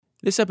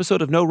This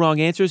episode of No Wrong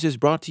Answers is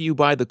brought to you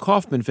by the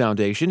Kauffman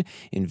Foundation,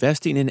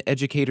 investing in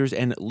educators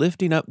and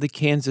lifting up the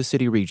Kansas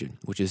City region,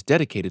 which is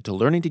dedicated to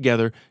learning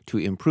together to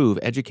improve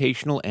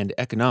educational and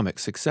economic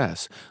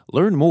success.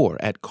 Learn more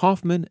at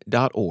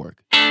Kauffman.org.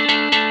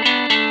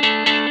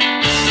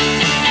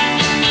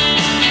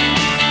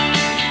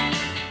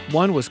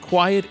 One was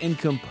quiet and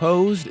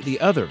composed, the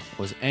other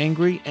was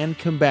angry and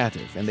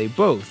combative, and they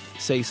both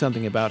say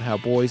something about how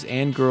boys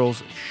and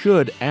girls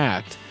should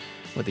act,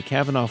 what the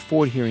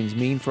Kavanaugh-Ford hearings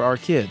mean for our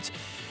kids.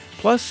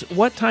 Plus,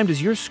 what time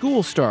does your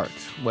school start?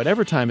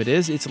 Whatever time it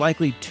is, it's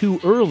likely too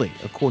early,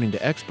 according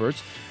to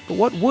experts. But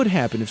what would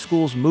happen if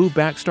schools move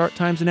back start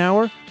times an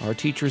hour? Our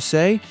teachers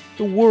say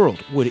the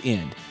world would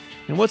end.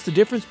 And what's the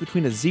difference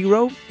between a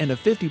 0 and a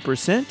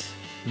 50%?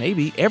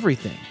 Maybe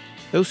everything.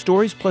 Those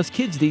stories plus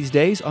kids these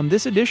days on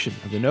this edition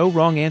of the No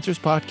Wrong Answers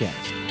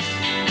podcast.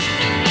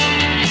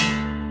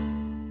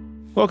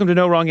 Welcome to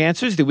No Wrong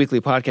Answers, the weekly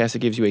podcast that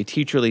gives you a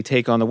teacherly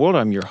take on the world.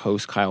 I'm your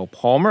host, Kyle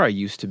Palmer. I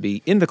used to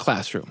be in the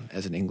classroom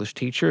as an English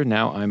teacher.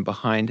 Now I'm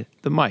behind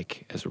the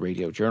mic as a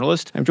radio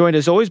journalist. I'm joined,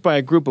 as always, by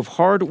a group of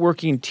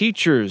hard-working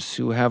teachers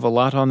who have a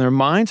lot on their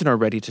minds and are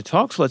ready to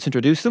talk. So let's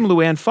introduce them.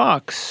 Luann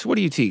Fox, what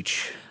do you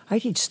teach? I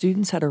teach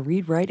students how to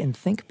read, write, and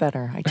think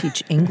better. I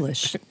teach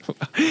English.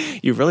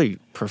 You've really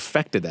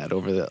perfected that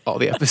over all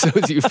the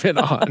episodes you've been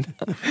on.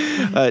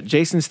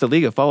 Jason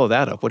Staliga, follow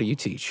that up. What do you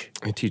teach?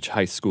 I teach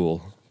high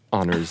school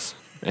honors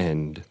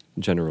and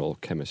general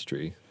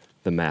chemistry,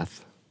 the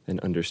math and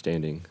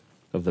understanding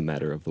of the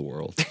matter of the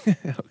world.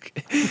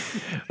 Okay.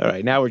 All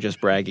right, now we're just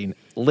bragging.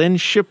 Lynn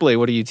Shipley,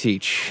 what do you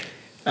teach?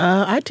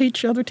 I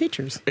teach other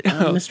teachers.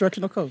 I'm an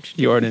instructional coach.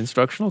 You are an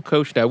instructional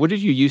coach now. What did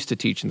you used to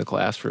teach in the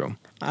classroom?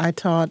 I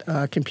taught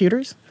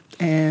computers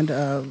and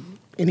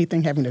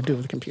anything having to do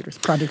with computers.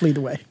 Project Lead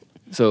the Way.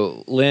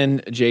 So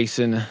Lynn,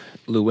 Jason,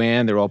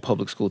 Luann, they're all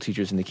public school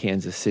teachers in the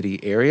Kansas City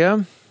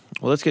area.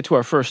 Well, let's get to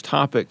our first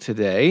topic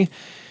today.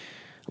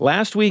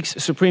 Last week's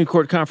Supreme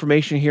Court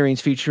confirmation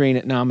hearings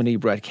featuring nominee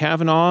Brett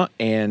Kavanaugh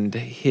and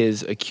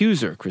his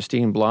accuser,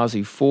 Christine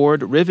Blasey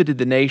Ford, riveted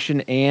the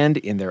nation and,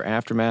 in their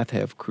aftermath,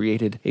 have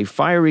created a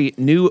fiery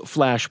new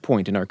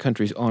flashpoint in our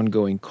country's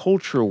ongoing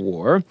culture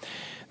war.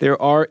 There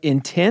are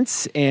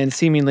intense and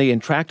seemingly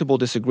intractable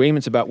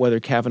disagreements about whether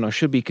Kavanaugh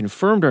should be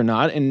confirmed or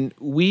not, and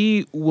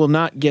we will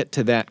not get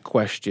to that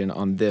question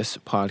on this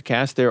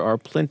podcast. There are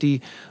plenty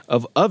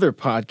of other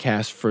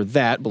podcasts for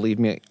that. Believe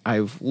me,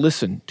 I've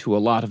listened to a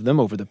lot of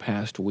them over the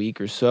past week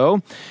or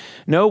so.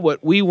 No,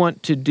 what we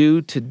want to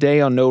do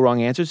today on No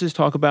Wrong Answers is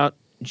talk about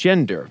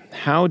gender.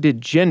 How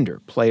did gender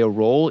play a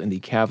role in the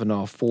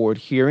Kavanaugh-Ford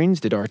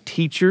hearings? Did our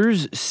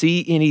teachers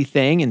see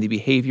anything in the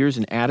behaviors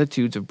and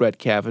attitudes of Brett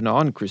Kavanaugh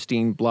and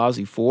Christine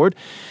Blasey Ford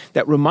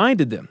that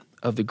reminded them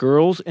of the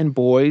girls and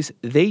boys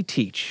they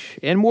teach?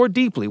 And more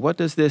deeply, what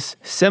does this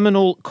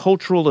seminal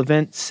cultural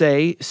event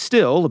say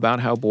still about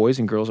how boys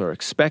and girls are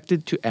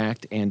expected to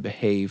act and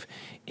behave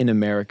in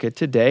America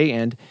today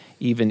and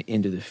even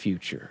into the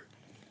future?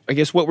 I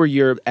guess what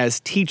were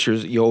as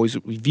teachers, you always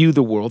view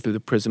the world through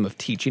the prism of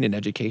teaching and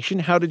education.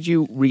 How did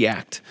you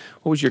react?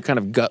 What was your kind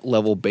of gut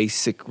level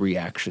basic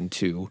reaction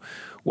to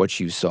what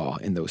you saw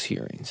in those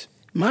hearings?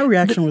 My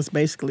reaction was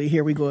basically,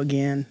 here we go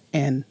again,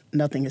 and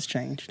nothing has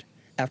changed.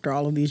 After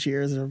all of these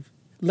years of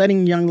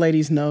letting young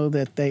ladies know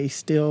that they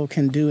still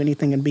can do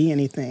anything and be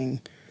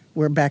anything,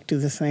 we're back to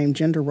the same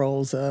gender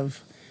roles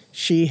of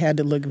she had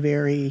to look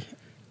very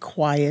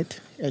quiet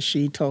as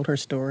she told her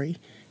story,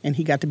 and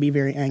he got to be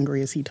very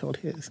angry as he told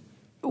his.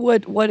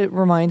 What it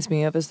reminds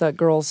me of is that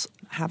girls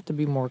have to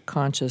be more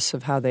conscious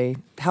of how they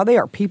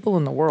are people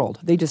in the world.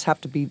 They just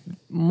have to be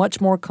much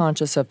more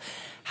conscious of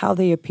how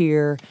they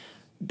appear.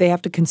 They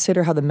have to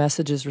consider how the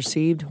message is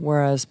received,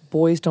 whereas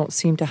boys don't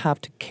seem to have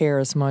to care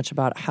as much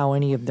about how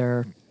any of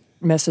their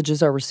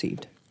messages are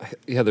received.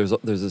 Yeah, there's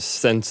a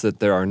sense that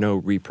there are no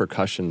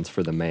repercussions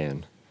for the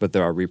man, but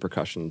there are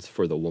repercussions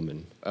for the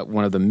woman.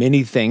 One of the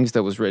many things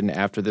that was written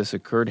after this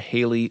occurred,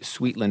 Haley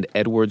Sweetland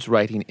Edwards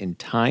writing in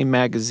Time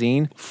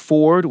magazine,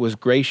 Ford was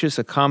gracious,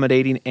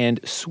 accommodating, and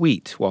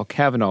sweet, while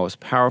Kavanaugh was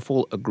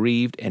powerful,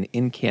 aggrieved, and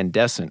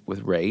incandescent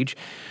with rage.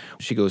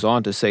 She goes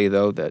on to say,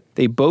 though, that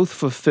they both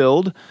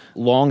fulfilled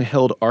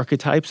long-held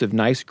archetypes of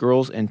nice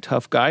girls and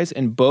tough guys,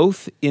 and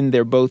both, in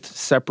their both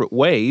separate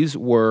ways,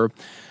 were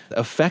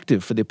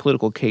effective for the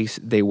political case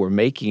they were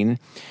making.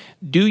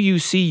 Do you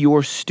see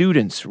your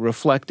students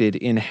reflected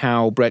in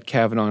how Brett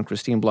Kavanaugh and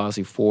Christine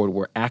Blasey Ford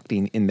were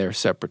acting in their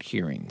separate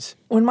hearings?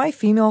 When my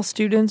female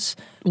students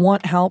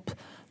want help,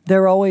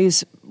 they're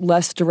always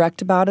less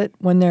direct about it.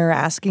 When they're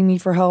asking me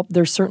for help,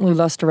 they're certainly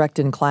less direct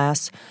in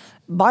class.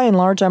 By and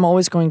large, I'm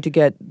always going to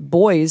get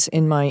boys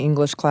in my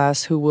English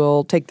class who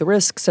will take the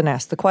risks and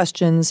ask the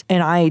questions,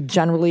 and I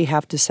generally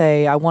have to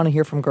say, I want to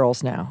hear from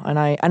girls now, and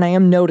I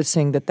am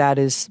noticing that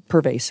is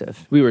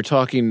pervasive. We were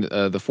talking,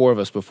 the four of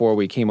us, before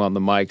we came on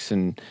the mics,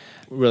 and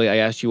really I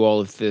asked you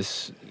all if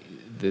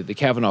the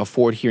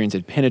Kavanaugh-Ford hearings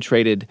had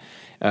penetrated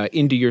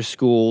into your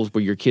schools?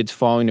 Were your kids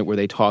following it? Were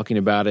they talking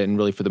about it? And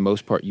really, for the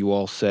most part, you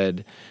all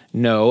said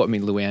no. I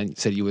mean, Luann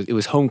said it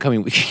was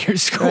homecoming week at your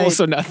school, Right.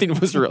 so nothing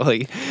was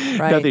really,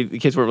 Right. nothing. The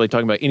kids weren't really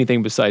talking about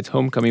anything besides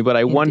homecoming. But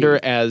I wonder,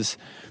 as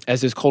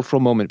this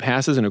cultural moment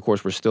passes, and of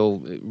course we're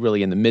still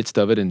really in the midst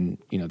of it, and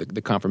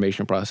the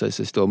confirmation process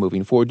is still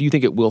moving forward. Do you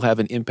think it will have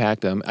an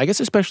impact? I guess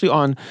especially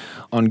on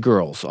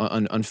girls,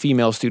 on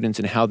female students,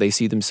 and how they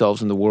see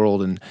themselves in the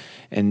world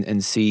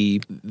and see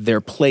their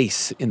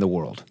place in the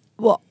world.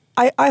 Well,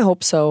 I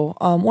hope so.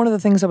 One of the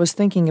things I was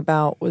thinking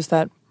about was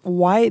that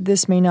why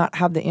this may not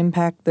have the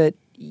impact that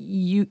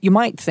you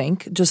might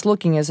think, just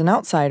looking as an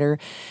outsider,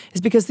 is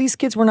because these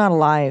kids were not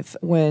alive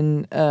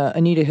when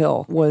Anita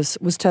Hill was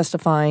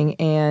testifying,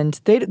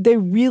 and they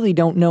really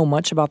don't know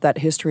much about that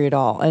history at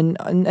all.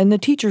 And the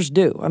teachers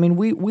do. I mean,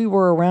 we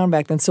were around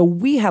back then, so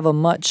we have a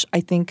much, I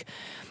think,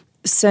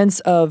 sense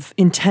of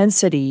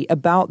intensity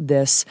about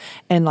this,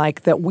 and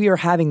like that we are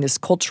having this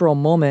cultural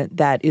moment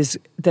that is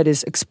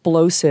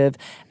explosive,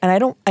 and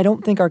I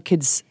don't think our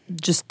kids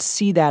just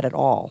see that at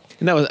all.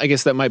 And I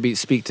guess that might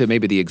speak to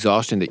maybe the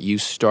exhaustion that you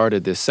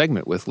started this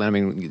segment with. I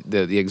mean,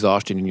 the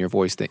exhaustion in your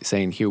voice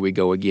saying, here we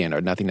go again,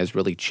 or nothing has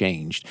really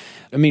changed.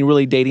 I mean,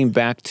 really dating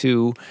back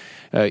to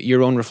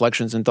your own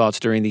reflections and thoughts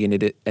during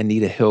the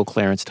Anita Hill,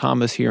 Clarence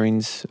Thomas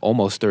hearings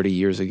almost 30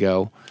 years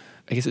ago.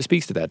 I guess it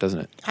speaks to that, doesn't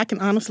it? I can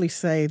honestly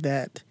say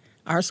that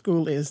our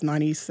school is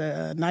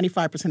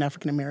 95%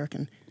 African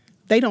American.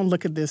 They don't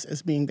look at this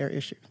as being their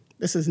issue.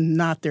 This is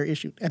not their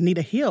issue.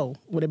 Anita Hill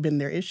would have been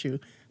their issue,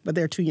 but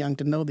they're too young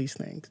to know these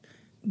things.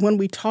 When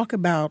we talk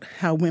about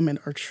how women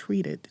are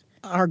treated,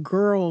 our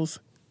girls,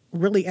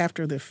 really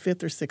after the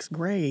 5th or 6th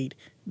grade,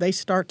 they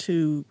start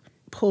to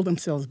pull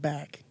themselves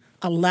back,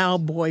 allow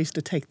boys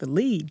to take the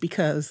lead,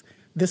 because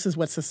this is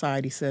what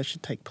society says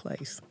should take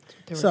place.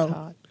 They were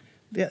taught.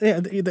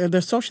 They're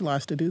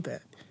socialized to do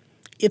that.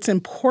 It's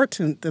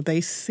important that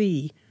they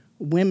see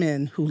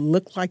women who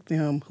look like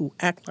them, who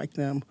act like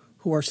them,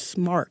 who are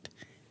smart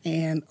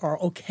and are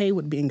okay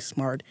with being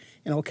smart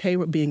and okay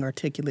with being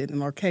articulate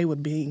and okay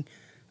with being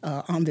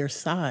on their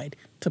side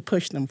to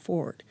push them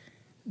forward.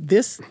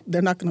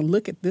 They're not going to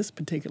look at this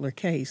particular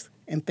case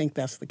and think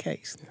that's the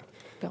case.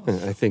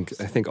 And I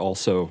think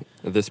also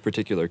this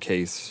particular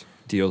case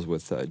deals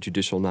with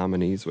judicial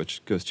nominees,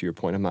 which goes to your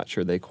point. I'm not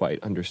sure they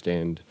quite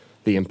understand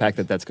the impact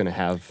that's going to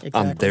have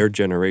on their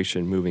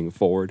generation moving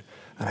forward.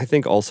 And I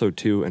think also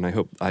too,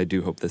 and I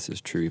do hope this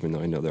is true, even though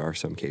I know there are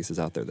some cases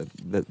out there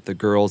that the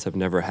girls have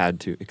never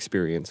had to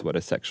experience what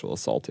a sexual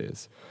assault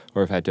is,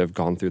 or have had to have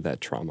gone through that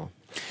trauma.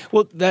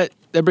 Well, that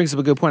brings up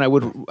a good point.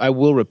 I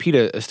will repeat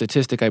a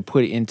statistic I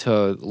put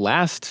into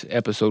last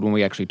episode when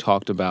we actually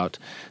talked about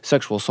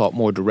sexual assault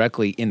more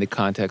directly in the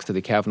context of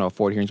the Kavanaugh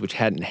Ford hearings, which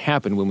hadn't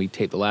happened when we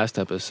taped the last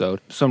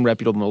episode. Some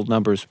reputable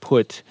numbers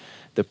put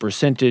the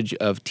percentage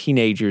of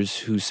teenagers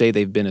who say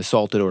they've been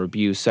assaulted or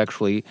abused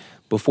sexually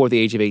before the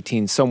age of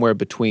 18 somewhere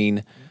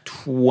between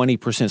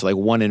 20%, so like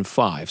 1 in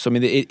 5. So, I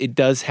mean, it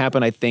does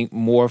happen, I think,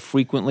 more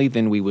frequently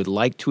than we would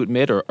like to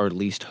admit or at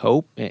least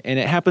hope. And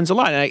it happens a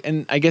lot.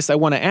 And I guess I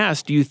want to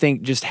ask, do you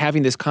think just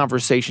having this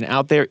conversation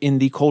out there in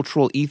the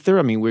cultural ether,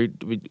 I mean, we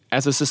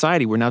as a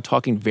society, we're now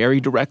talking very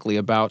directly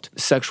about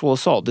sexual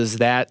assault. Does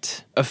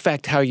that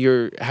affect how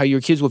your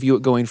kids will view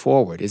it going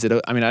forward? Is it,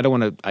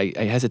 I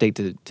hesitate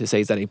to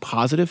say, is that a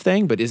positive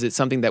thing, but is it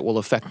something that will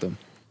affect them?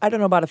 I don't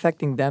know about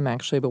affecting them,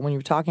 actually, but when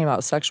you're talking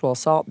about sexual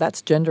assault,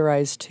 that's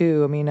genderized,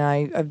 too. I mean,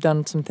 I've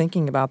done some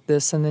thinking about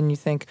this, and then you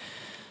think,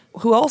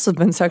 who else has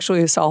been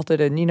sexually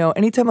assaulted? And,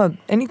 anytime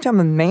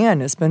a man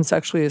has been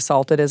sexually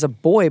assaulted as a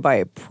boy by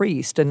a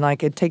priest, and,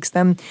 like, it takes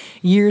them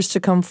years to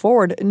come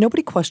forward,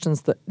 nobody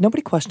questions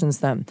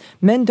them.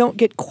 Men don't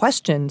get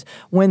questioned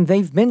when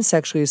they've been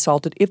sexually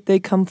assaulted if they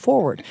come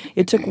forward.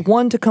 It took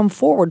one to come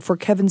forward for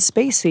Kevin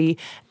Spacey,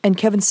 and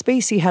Kevin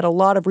Spacey had a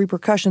lot of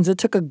repercussions. It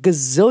took a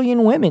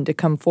gazillion women to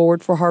come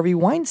forward for Harvey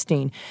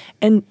Weinstein.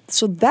 And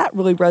so that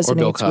really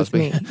resonates with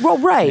me. Well,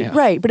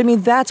 right. But I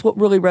mean, that's what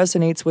really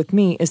resonates with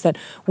me, is that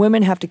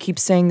women have to keep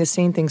saying the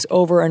same things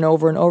over and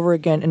over and over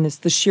again, and it's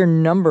the sheer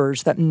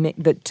numbers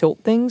that tilt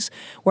things,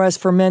 whereas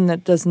for men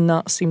that does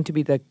not seem to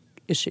be the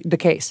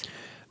case.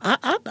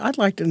 I'd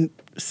like to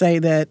say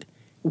that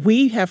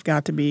we have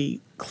got to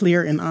be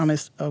clear and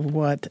honest of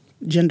what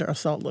gender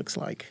assault looks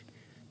like.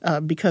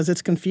 Because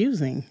it's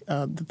confusing,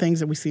 the things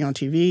that we see on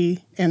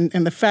TV. And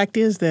the fact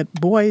is that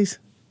boys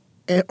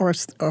or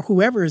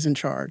whoever is in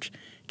charge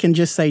can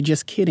just say,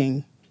 just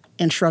kidding,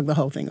 and shrug the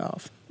whole thing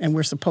off. And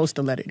we're supposed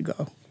to let it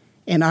go.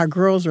 And our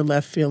girls are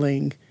left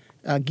feeling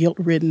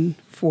guilt-ridden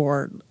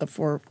for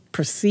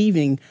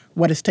perceiving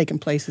what has taken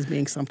place as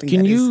being something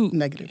is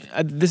negative.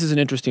 This is an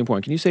interesting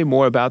point. Can you say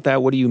more about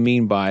that? What do you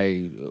mean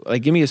by,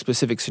 like, give me a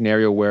specific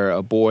scenario where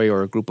a boy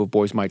or a group of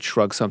boys might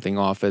shrug something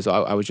off as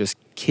I was just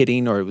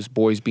kidding, or it was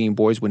boys being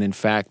boys, when in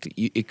fact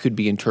it could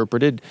be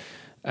interpreted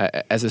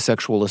as a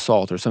sexual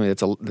assault or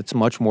something that's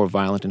much more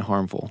violent and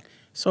harmful.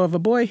 So if a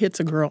boy hits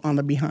a girl on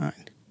the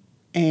behind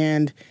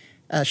and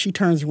she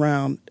turns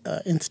around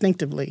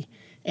instinctively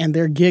and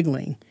they're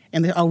giggling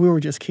and we were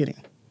just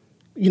kidding.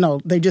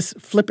 they just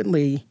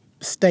flippantly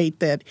state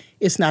that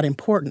it's not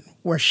important,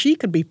 where she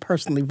could be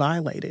personally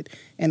violated.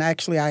 And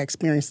actually, I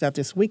experienced that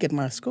this week at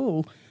my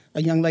school.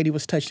 A young lady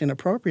was touched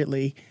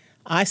inappropriately.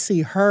 I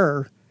see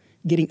her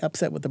getting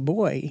upset with the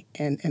boy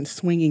and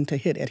swinging to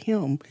hit at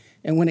him.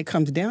 And when it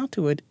comes down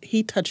to it,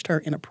 he touched her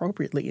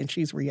inappropriately and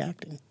she's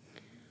reacting.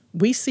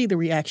 We see the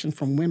reaction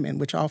from women,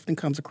 which often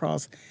comes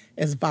across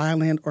as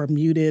violent or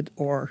muted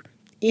or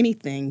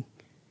anything.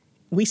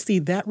 We see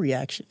that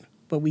reaction,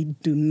 but we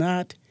do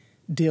not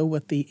deal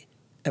with the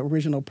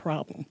original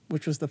problem,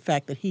 which was the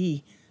fact that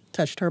he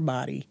touched her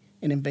body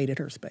and invaded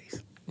her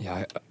space.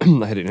 Yeah,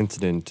 I had an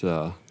incident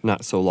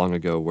not so long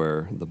ago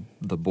where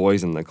the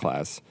boys in the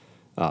class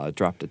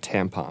dropped a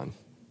tampon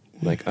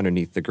like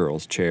underneath the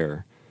girl's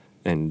chair,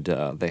 and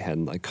they had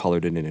like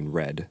colored it in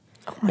red,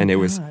 and it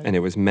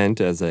was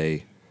meant as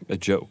a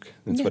joke.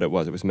 That's what it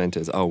was. It was meant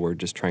as, oh, we're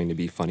just trying to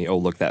be funny. Oh,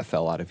 look, that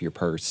fell out of your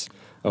purse.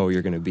 Oh,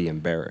 you're going to be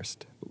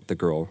embarrassed. The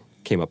girl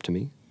came up to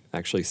me,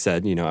 actually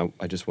said,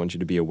 I just want you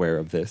to be aware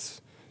of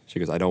this. She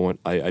goes, I don't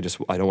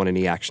want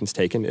any actions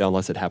taken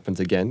unless it happens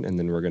again, and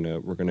then we're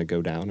gonna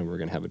go down and we're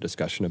gonna have a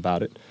discussion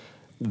about it.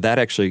 That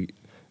actually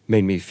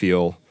made me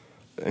feel,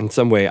 in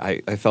some way,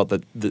 I felt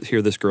that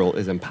here this girl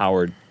is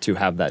empowered to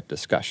have that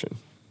discussion.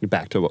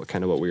 Back to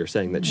what we were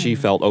saying, that she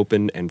felt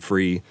open and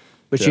free.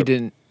 But she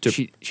didn't.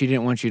 She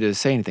didn't want you to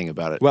say anything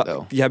about it. Well,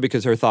 though. Yeah,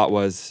 because her thought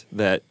was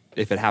that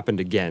if it happened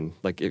again,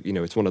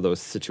 it's one of those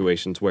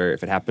situations where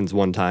if it happens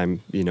one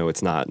time,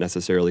 it's not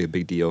necessarily a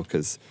big deal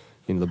because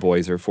the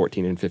boys are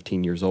 14 and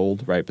 15 years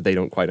old, right? But they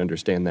don't quite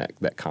understand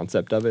that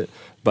concept of it.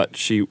 But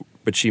she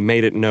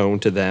made it known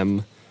to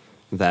them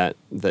that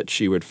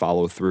she would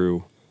follow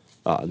through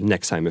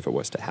next time if it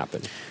was to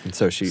happen. And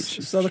so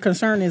So the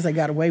concern is they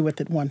got away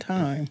with it one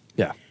time.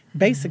 Yeah.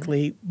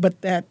 Basically,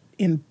 but that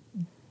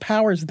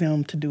empowers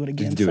them to do it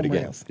again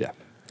somewhere else. Yeah.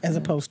 As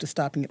opposed to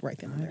stopping it right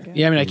then and there.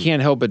 Yeah, I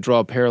can't help but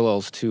draw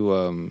parallels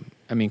to,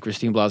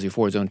 Christine Blasey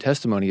Ford's own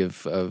testimony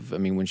of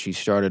when she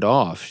started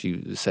off,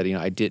 she said,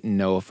 I didn't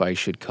know if I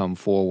should come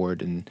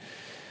forward, and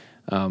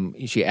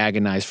she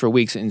agonized for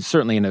weeks, and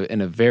certainly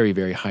in a very,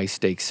 very high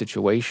stakes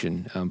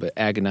situation, but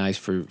agonized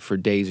for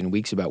days and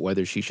weeks about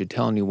whether she should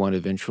tell anyone.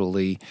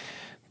 Eventually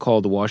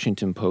called the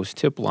Washington Post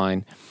tip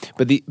line,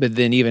 but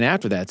then even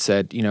after that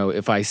said,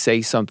 if I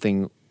say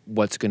something,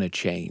 what's going to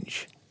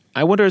change?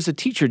 I wonder, as a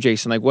teacher,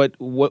 Jason, what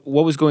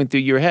was going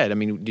through your head?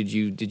 Did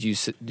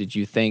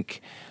you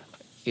think,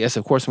 yes,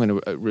 of course I'm going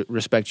to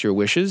respect your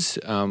wishes,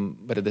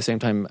 but at the same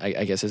time,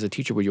 I guess as a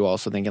teacher, were you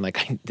also thinking I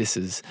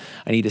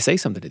need to say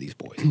something to these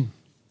boys?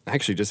 I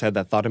actually just had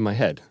that thought in my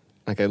head.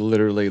 I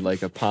literally,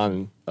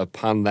 upon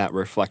that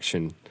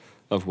reflection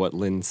of what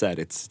Lynn said,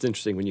 it's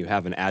interesting when you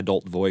have an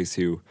adult voice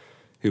who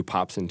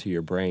pops into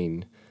your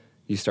brain,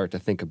 you start to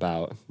think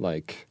about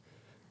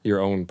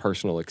your own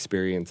personal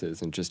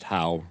experiences and just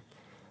how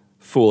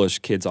foolish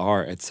kids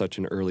are at such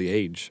an early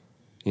age.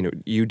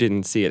 You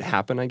didn't see it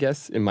happen, I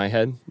guess, in my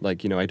head. I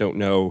don't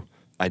know.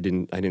 I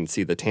didn't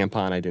see the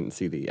tampon. I didn't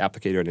see the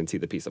applicator. I didn't see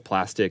the piece of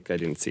plastic. I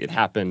didn't see it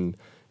happen.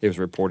 It was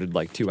reported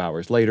 2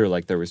 hours later.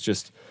 There was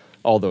just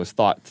all those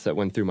thoughts that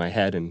went through my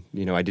head, and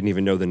I didn't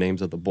even know the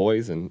names of the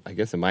boys. And I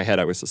guess in my head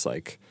I was just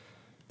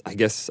I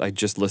guess I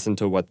just listened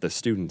to what the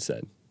student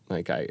said.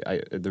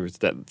 There was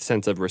that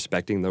sense of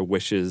respecting the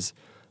wishes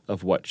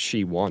of what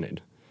she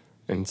wanted.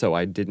 And so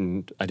I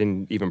didn't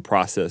even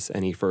process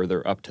any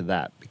further up to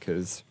that,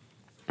 because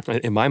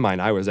in my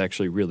mind, I was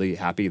actually really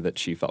happy that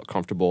she felt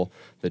comfortable,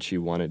 that she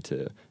wanted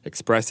to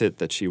express it,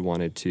 that she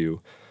wanted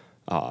to,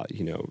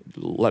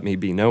 let me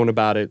be known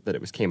about it, that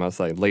it came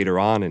outside later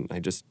on. And I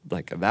just,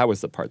 that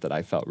was the part that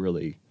I felt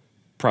really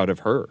proud of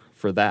her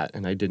for that.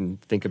 And I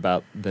didn't think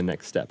about the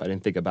next step. I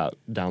didn't think about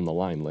down the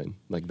line, Lynn.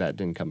 That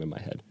didn't come in my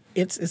head.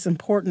 It's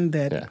important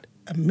that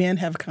men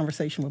have a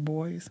conversation with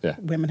boys,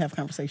 women have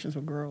conversations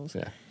with girls,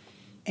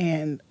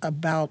 and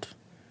about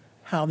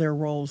how their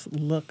roles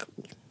look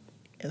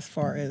as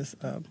far as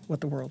what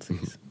the world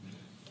sees.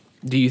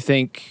 Do you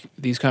think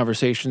these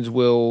conversations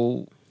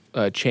will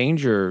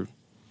change or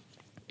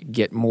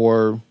get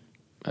more,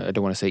 I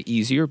don't want to say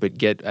easier, but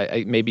get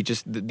maybe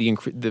just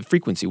the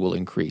frequency will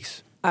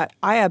increase? I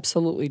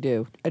absolutely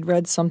do. I'd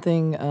read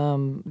something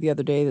the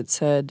other day that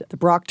said the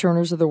Brock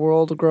Turners of the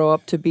world will grow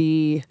up to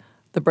be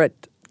the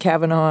Brett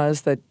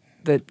Kavanaughs that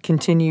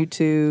continue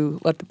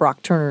to let the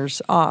Brock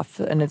Turners off.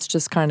 And it's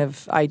just kind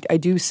of, I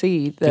do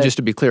see that. And just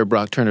to be clear,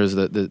 Brock Turner is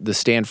the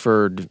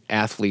Stanford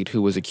athlete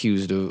who was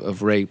accused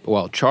of rape,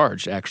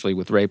 charged actually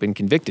with rape and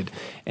convicted,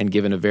 and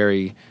given a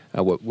very,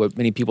 what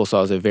many people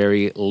saw as a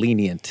very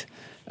lenient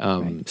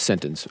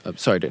sentence.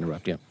 Sorry to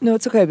interrupt. Yeah. No,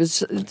 it's okay. But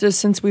just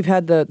since we've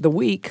had the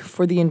week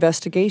for the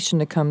investigation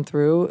to come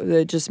through,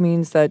 it just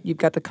means that you've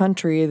got the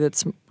country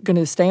that's going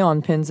to stay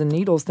on pins and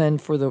needles then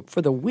for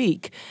the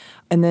week,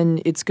 and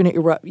then it's going to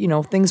erupt.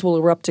 Things will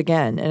erupt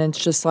again, and it's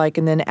just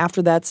and then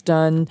after that's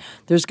done,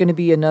 there's going to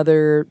be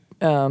another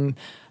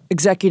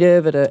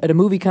executive at a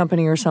movie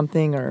company or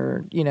something,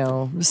 or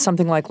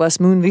something like Les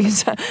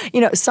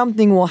Moonves.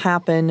 Something will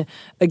happen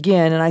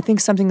again, and I think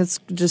something that's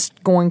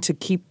just going to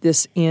keep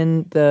this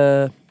in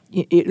the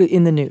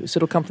in the news.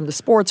 It'll come from the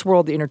sports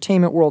world, the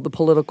entertainment world, the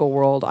political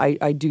world.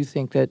 I do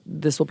think that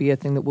this will be a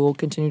thing that we'll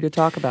continue to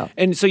talk about.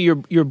 And so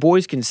your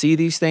boys can see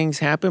these things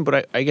happen,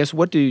 but I guess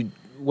what do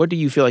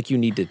you feel like you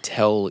need to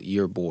tell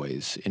your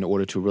boys in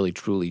order to really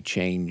truly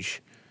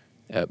change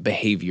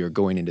behavior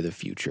going into the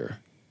future?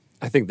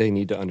 I think they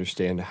need to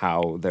understand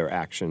how their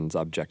actions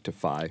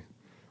objectify,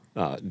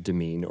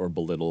 demean, or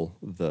belittle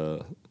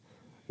the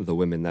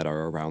women that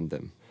are around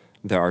them.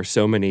 There are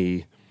so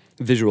many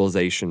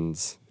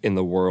visualizations in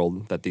the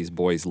world that these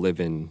boys live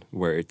in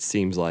where it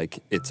seems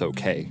like it's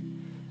okay.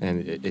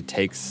 And it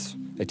takes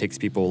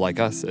people like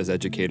us as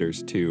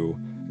educators to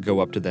go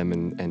up to them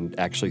and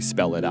actually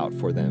spell it out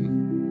for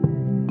them.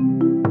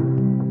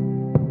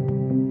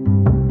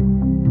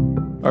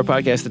 Our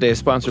podcast today is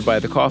sponsored by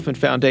the Kauffman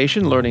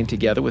Foundation, learning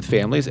together with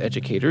families,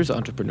 educators,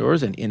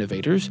 entrepreneurs, and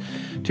innovators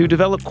to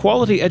develop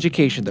quality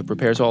education that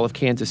prepares all of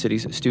Kansas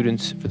City's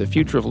students for the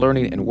future of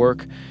learning and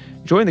work.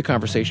 Join the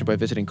conversation by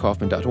visiting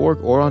Kauffman.org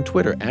or on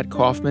Twitter at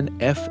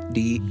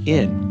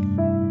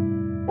KaufmanFDN.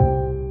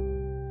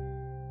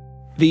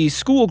 The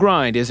school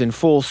grind is in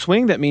full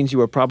swing. That means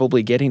you are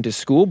probably getting to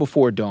school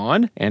before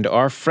dawn and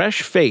are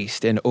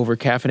fresh-faced and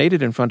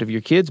over-caffeinated in front of your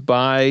kids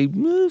by,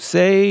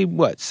 say,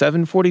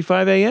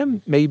 7:45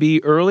 a.m.,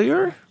 maybe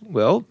earlier?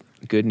 Well,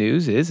 good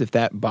news is, if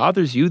that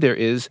bothers you, there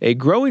is a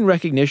growing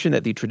recognition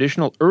that the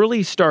traditional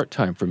early start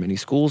time for many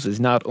schools is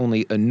not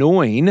only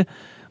annoying,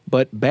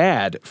 but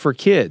bad for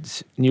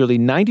kids. Nearly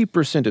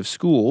 90% of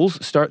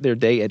schools start their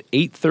day at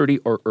 8:30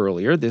 or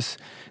earlier. This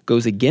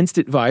goes against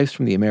advice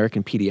from the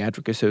American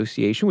Pediatric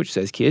Association, which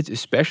says kids,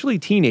 especially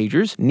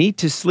teenagers, need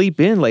to sleep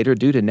in later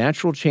due to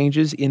natural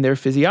changes in their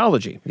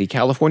physiology. The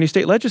California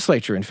State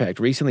Legislature, in fact,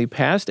 recently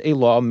passed a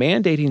law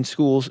mandating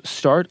schools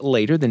start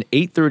later than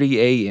 8:30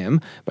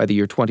 a.m. by the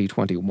year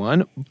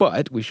 2021,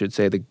 but we should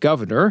say the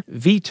governor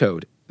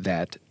vetoed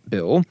that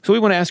bill. So we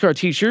want to ask our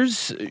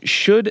teachers,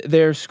 should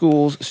their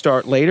schools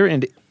start later?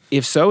 And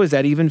if so, is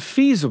that even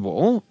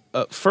feasible?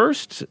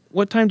 First,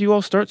 what time do you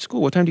all start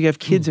school? What time do you have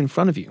kids in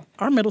front of you?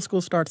 Our middle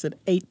school starts at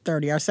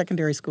 8:30. Our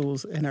secondary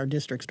schools in our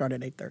district start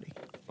at 8:30.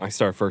 I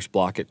start first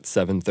block at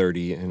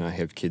 7:30, and I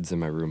have kids in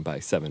my room by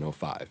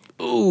 7:05.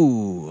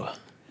 Ooh.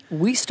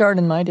 We start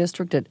in my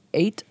district at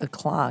 8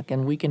 o'clock,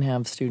 and we can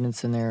have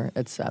students in there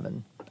at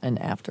 7 and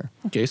after.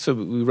 Okay, so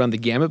we run the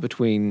gamut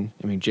between,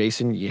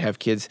 Jason, you have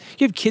kids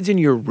in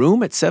your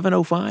room at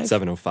 7:05?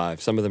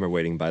 7:05. Some of them are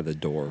waiting by the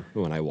door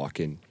when I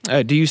walk in.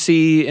 Do you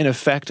see an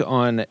effect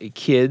on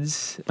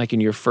kids, like in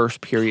your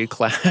first period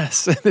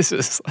class? This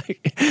is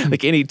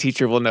like any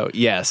teacher will know.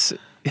 Yes.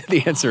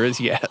 The answer is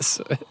yes.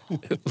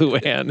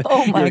 Luann.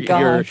 Oh my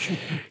gosh.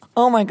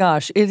 Oh my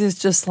gosh. It is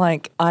just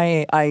like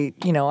I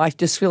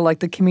just feel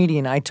like the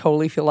comedian. I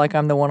totally feel like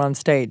I'm the one on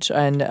stage,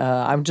 and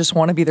I just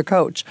want to be the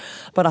coach.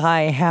 But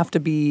I have to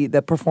be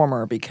the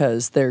performer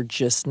because they're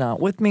just not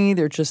with me.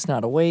 They're just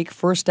not awake.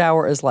 First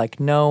hour is like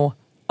no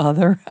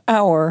other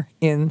hour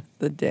in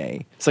the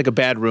day. It's like a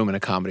bad room in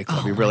a comedy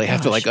club. You really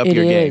have to up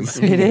your game.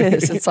 It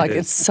is. It's like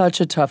it's such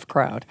a tough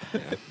crowd.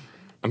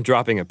 I'm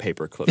dropping a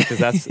paper clip because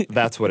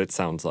that's what it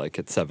sounds like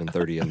at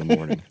 7:30 in the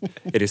morning.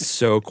 It is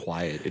so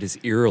quiet. It is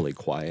eerily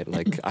quiet.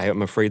 Like I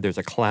am afraid there's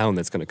a clown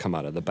that's going to come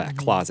out of the back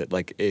closet.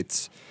 Like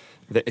it's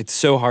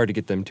so hard to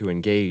get them to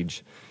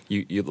engage.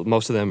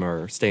 Most of them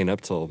are staying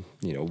up till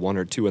 1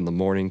 or 2 in the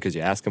morning because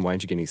you ask them, why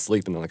didn't you get any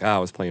sleep? And they're like, I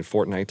was playing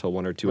Fortnite till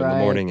 1 or 2 in the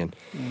morning.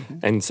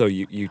 And so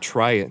you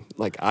try it.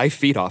 Like I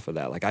feed off of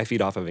that. Like I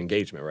feed off of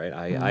engagement, right?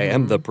 I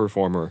am the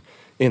performer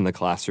in the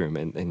classroom.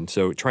 And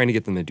so trying to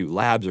get them to do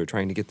labs or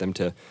trying to get them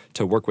to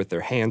work with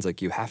their hands,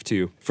 like you have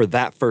to, for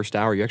that first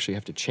hour, you actually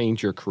have to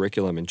change your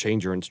curriculum and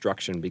change your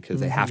instruction because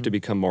they have to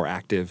become more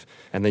active.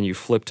 And then you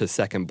flip to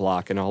second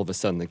block and all of a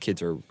sudden the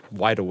kids are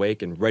wide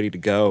awake and ready to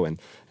go and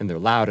they're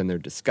loud and they're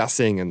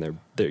discussing and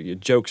your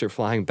jokes are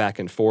flying back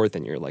and forth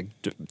and you're like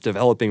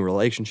developing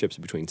relationships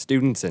between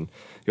students and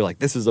you're like,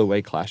 this is the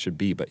way class should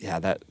be. But yeah,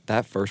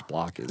 that first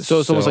block is so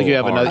it's almost like you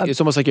have hard.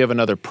 it's almost like you have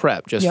another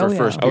prep just for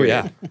first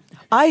period. Oh yeah.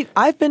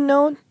 I've been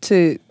known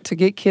to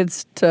get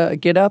kids to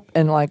get up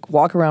and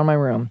walk around my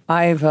room.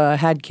 I've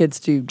had kids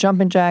do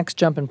jumping jacks,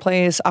 jump in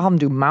place. I'll have them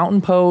do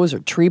mountain pose or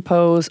tree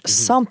pose,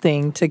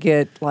 something to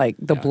get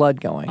the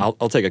blood going.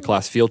 I'll take a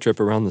class field trip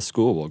around the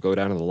school. We'll go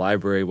down to the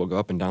library. We'll go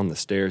up and down the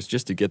stairs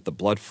just to get the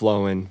blood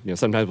flowing.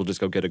 Sometimes we'll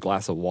just go get a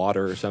glass of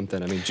water or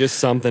something. Just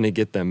something to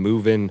get them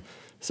moving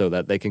so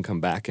that they can come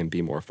back and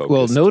be more focused.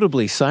 Well,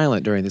 notably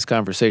silent during this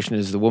conversation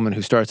is the woman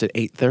who starts at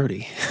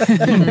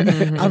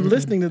 8:30. I'm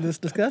listening to this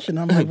discussion.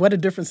 I'm like, what a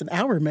difference an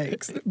hour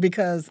makes.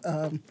 Because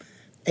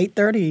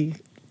 8:30,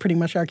 pretty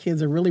much our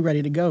kids are really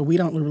ready to go. We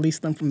don't release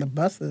them from the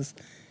buses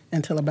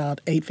until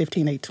about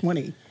 8:15,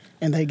 8:20.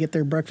 And they get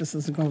their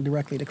breakfasts and go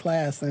directly to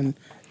class. And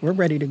we're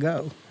ready to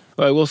go.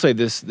 Well, I will say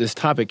this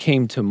topic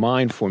came to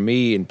mind for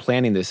me in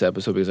planning this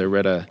episode because I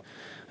read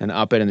an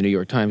op-ed in the New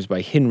York Times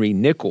by Henry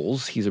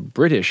Nichols. He's a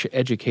British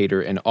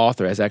educator and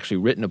author, has actually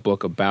written a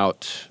book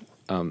about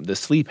the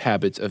sleep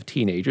habits of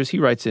teenagers. He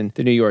writes in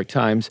the New York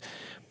Times,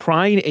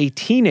 Prying a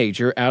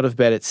teenager out of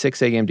bed at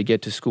 6 a.m. to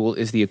get to school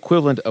is the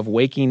equivalent of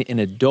waking an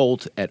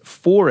adult at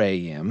 4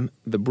 a.m.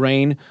 The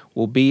brain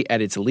will be at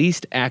its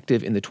least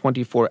active in the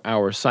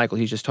 24-hour cycle.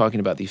 He's just talking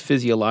about the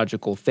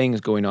physiological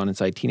things going on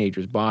inside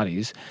teenagers'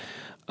 bodies.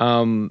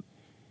 So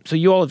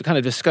you all have kind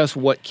of discussed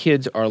what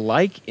kids are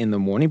like in the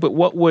morning, but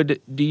what would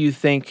be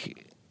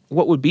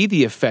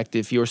the effect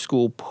if your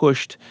school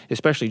pushed,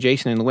 especially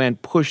Jason and Luann,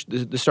 pushed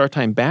the start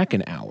time back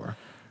an hour?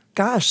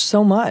 Gosh,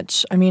 so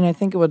much. I mean, I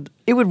think it would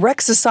wreck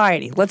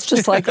society. Let's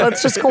just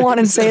go on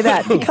and say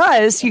that,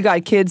 because you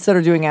got kids that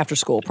are doing after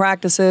school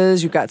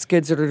practices, you've got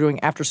kids that are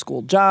doing after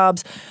school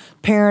jobs,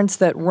 parents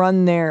that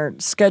run their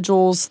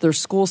schedules,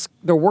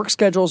 their work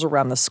schedules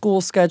around the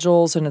school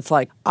schedules, and it's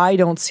like, I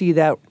don't see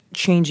that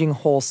changing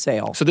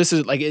wholesale. So this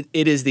is like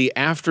it is the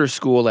after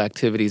school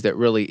activities that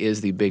really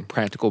is the big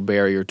practical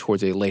barrier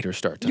towards a later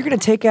start time. You're going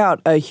to take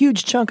out a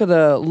huge chunk of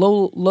the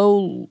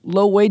low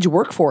wage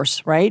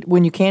workforce, right?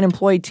 When you can't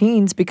employ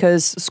teens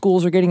because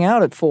schools are getting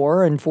out at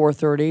 4 and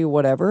 4:30,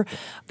 whatever.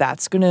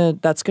 That's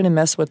gonna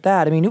mess with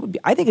that. I mean,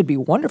 I think it'd be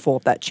wonderful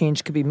if that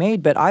change could be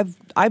made, but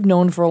I've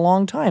known for a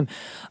long time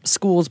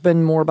school's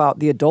been more about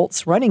the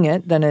adults running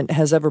it than it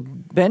has ever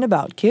been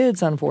about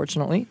kids,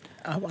 unfortunately.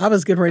 I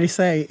was getting ready to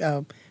say,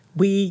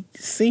 we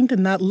seem to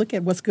not look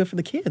at what's good for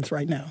the kids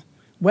right now.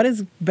 What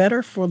is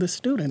better for the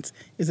students?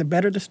 Is it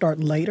better to start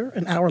later,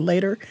 an hour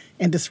later,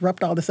 and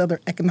disrupt all this other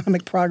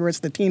economic progress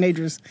that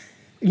teenagers,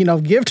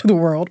 give to the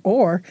world?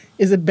 Or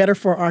is it better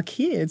for our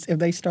kids if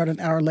they start an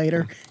hour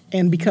later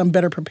and become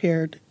better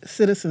prepared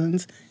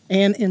citizens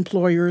and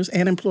employers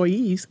and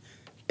employees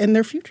in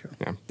their future?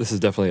 Yeah, this is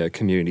definitely a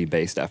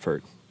community-based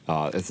effort.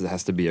 It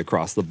has to be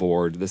across the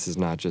board. This is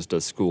not just a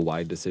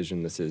school-wide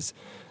decision. This is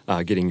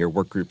getting your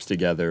work groups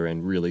together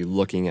and really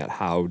looking at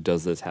how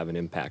does this have an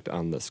impact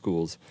on the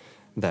schools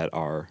that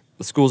are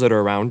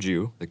around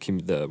you,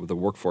 the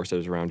workforce that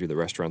is around you, the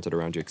restaurants that are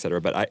around you, et cetera.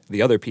 But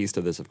the other piece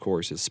to this, of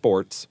course, is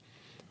sports,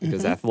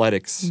 because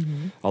athletics,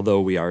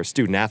 although we are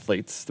student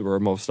athletes, we're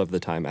most of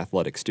the time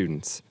athletic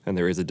students, and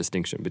there is a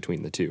distinction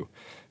between the two.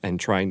 And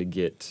trying to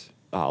get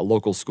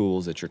local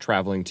schools that you're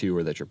traveling to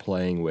or that you're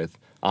playing with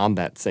on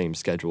that same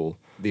schedule.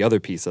 The other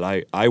piece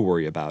that I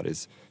worry about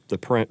is the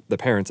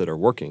parents that are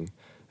working.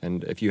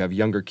 And if you have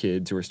younger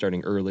kids who are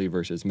starting early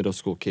versus middle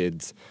school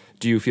kids,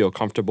 do you feel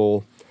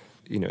comfortable,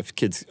 if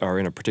kids are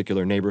in a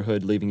particular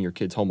neighborhood, leaving your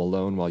kids home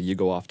alone while you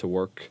go off to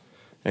work?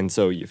 And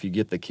so if you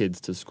get the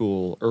kids to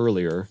school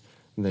earlier,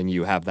 then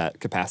you have that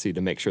capacity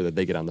to make sure that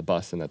they get on the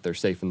bus and that they're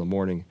safe in the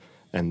morning,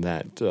 and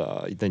that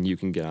then you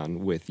can get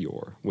on with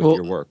your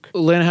work.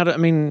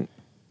 Lynn,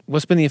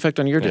 what's been the effect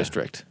on your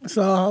district?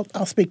 So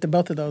I'll speak to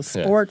both of those.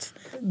 Sports,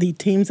 the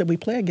teams that we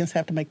play against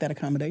have to make that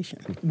accommodation.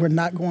 We're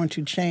not going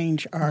to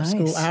change our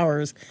school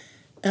hours.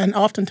 And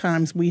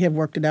oftentimes we have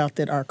worked it out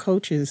that our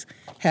coaches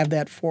have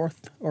that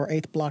 4th or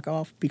 8th block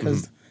off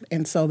because,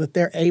 and so that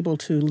they're able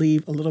to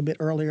leave a little bit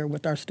earlier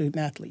with our student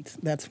athletes.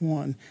 That's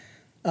one.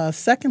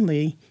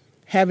 Secondly,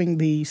 having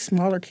the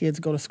smaller kids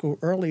go to school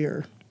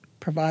earlier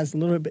provides a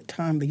little bit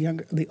time.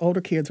 The older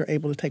kids are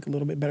able to take a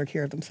little bit better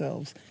care of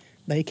themselves.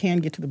 They can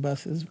get to the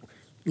buses.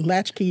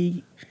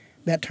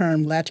 That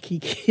term latchkey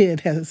kid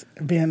has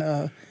been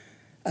a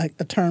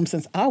term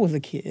since I was a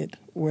kid,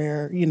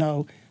 where,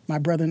 my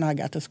brother and I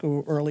got to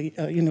school early,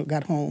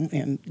 got home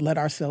and let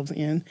ourselves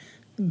in.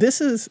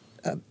 This is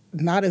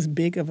not as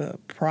big of a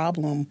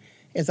problem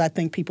as I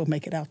think people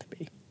make it out to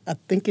be. I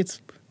think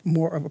it's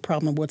more of a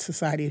problem of what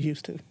society is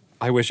used to.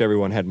 I wish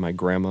everyone had my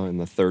grandma in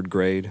the 3rd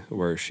grade,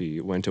 where she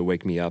went to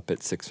wake me up at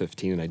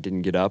 6:15 and I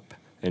didn't get up,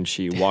 and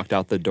she walked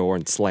out the door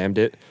and slammed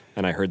it,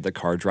 and I heard the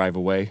car drive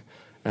away,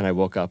 and I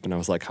woke up and I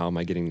was like, how am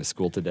I getting to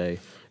school today?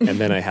 And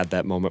then I had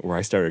that moment where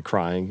I started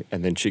crying,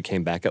 and then she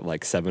came back at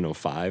like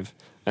 7:05,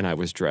 and I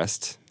was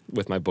dressed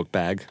with my book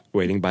bag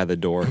waiting by the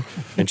door,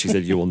 and she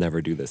said, you will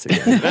never do this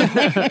again.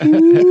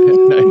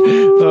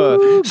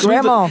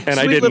 Grandma.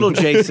 Sweet little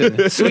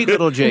Jason. Sweet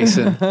little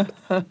Jason.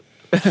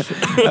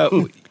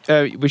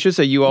 We should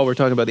say you all were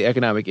talking about the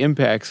economic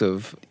impacts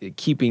of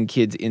keeping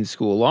kids in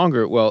school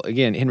longer. Well,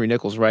 again, Henry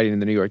Nichols, writing in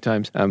the New York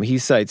Times, he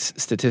cites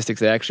statistics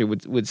that actually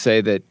would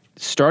say that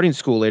starting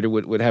school later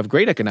would have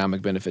great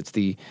economic benefits.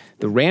 The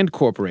Rand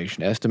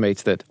Corporation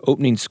estimates that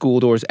opening school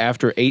doors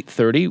after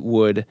 8:30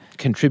 would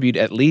contribute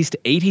at least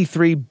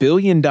 $83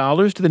 billion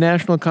to the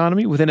national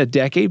economy within a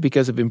decade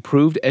because of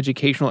improved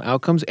educational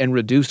outcomes and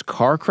reduced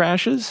car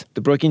crashes.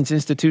 The Brookings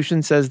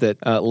Institution says that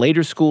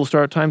later school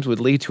start times would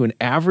lead to an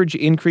average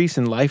increase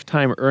in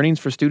lifetime earnings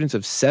for students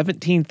of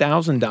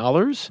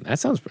 $17,000. That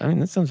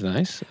sounds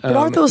nice. But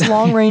aren't those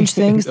long-range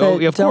things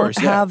that don't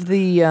have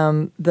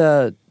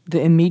the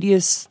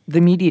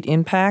immediate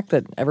impact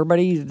that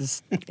everybody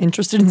is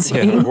interested in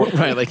seeing?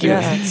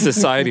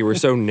 Society, we're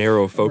so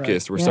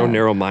narrow-focused. We're so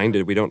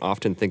narrow-minded. We don't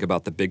often think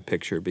about the big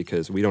picture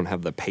because we don't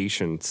have the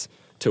patience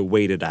to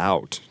wait it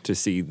out to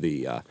see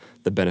the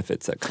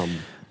benefits that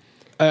come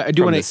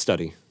from this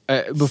study.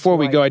 Before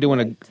we go, I do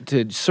want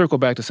to circle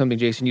back to something,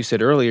 Jason, you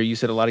said earlier. You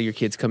said a lot of your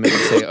kids come in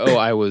and say,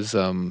 I was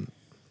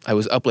I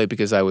was up late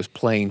because I was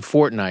playing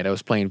Fortnite. I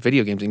was playing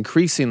video games.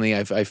 Increasingly,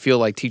 I feel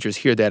like teachers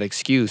hear that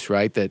excuse,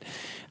 right? That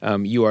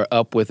you are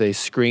up with a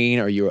screen,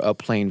 or you're up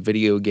playing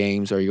video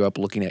games, or you're up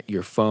looking at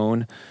your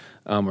phone,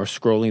 or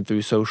scrolling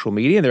through social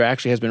media. And there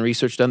actually has been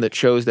research done that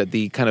shows that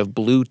the kind of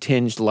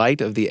blue-tinged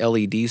light of the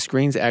LED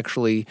screens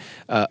actually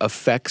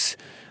affects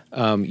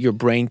your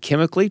brain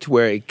chemically, to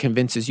where it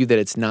convinces you that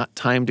it's not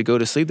time to go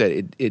to sleep,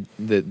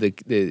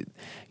 that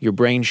your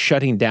brain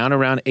shutting down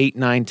around 8,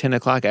 9, 10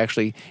 o'clock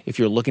actually, if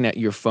you're looking at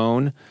your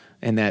phone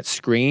and that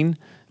screen,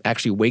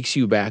 actually wakes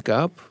you back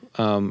up.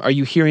 Are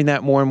you hearing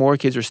that more and more?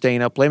 Kids are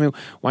staying up late. I mean,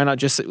 why not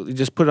just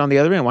put it on the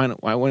other end? Why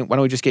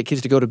don't we just get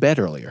kids to go to bed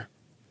earlier?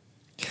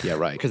 Yeah,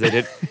 right. Because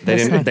they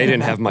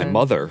didn't have my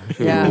mother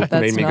who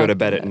made me go to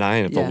bed at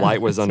 9. If the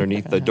light was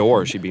underneath the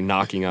door, she'd be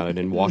knocking on it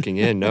and walking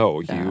in.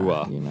 No, you're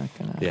not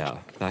gonna. Yeah,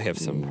 I have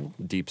some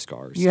deep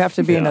scars. You have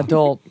to be an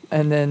adult,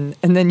 and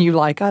then you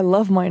I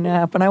love my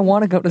nap and I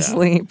want to go to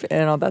sleep,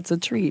 and that's a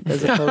treat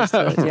as opposed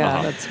to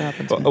that's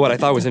happened. What I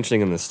thought was interesting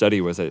in the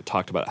study was that it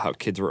talked about how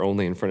kids were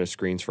only in front of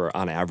screens for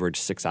on average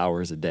 6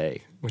 hours a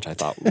day. Which I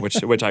thought,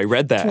 which I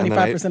read that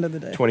 25% of the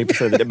day.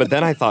 20% of the day. But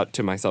then I thought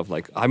to myself,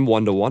 I'm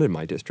 1-to-1 in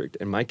my district,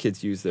 and my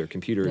kids use their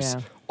computers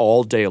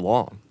all day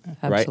long,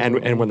 right?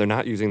 And when they're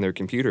not using their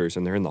computers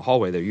and they're in the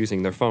hallway, they're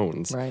using their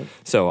phones. Right.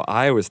 So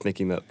I was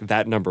thinking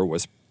that number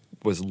was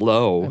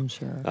low. I'm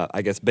sure.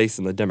 I guess based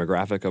on the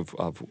demographic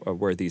of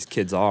where these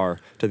kids are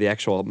to the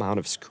actual amount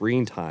of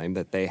screen time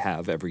that they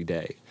have every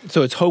day.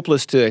 So it's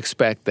hopeless to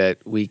expect that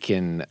we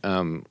can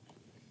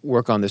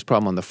work on this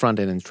problem on the front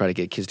end and try to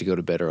get kids to go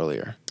to bed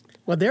earlier.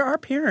 Well, there are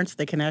parents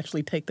that can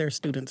actually take their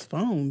students'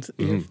 phones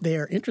if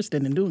they're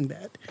interested in doing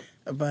that.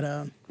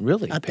 But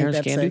really, parents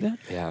can do that?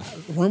 Yeah.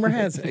 Rumor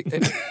has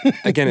it.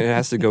 Again, it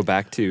has to go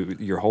back to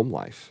your home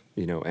life,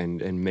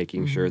 and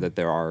making sure that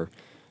there are,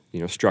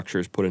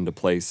 structures put into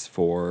place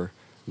for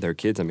their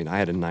kids. I mean, I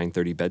had a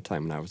 9:30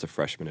 bedtime when I was a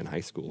freshman in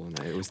high school, and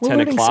it was 10 o'clock. We're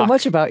learning so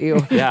much about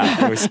you.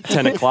 Yeah, it was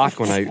 10 o'clock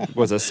when I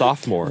was a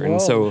sophomore.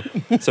 Whoa.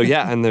 And so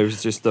yeah, and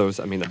there's just those,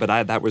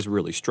 that was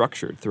really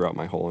structured throughout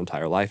my whole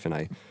entire life.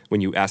 And when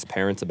you ask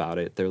parents about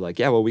it, they're like,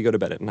 yeah, well, we go to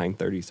bed at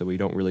 9:30, so we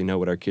don't really know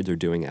what our kids are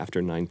doing after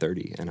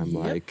 9:30. And I'm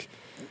like,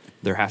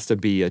 there has to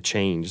be a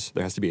change.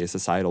 There has to be a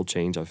societal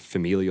change, a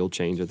familial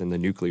change within the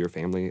nuclear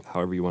family,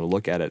 however you want to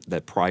look at it,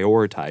 that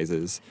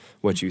prioritizes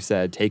what you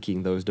said,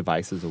 taking those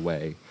devices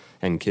away,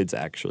 and kids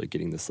actually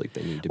getting the sleep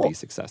they need to be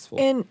successful.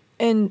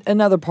 And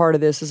another part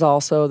of this is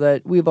also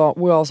that we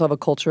also have a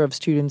culture of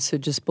students who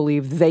just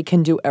believe they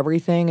can do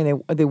everything,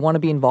 and they want to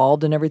be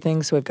involved in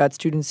everything. So we've got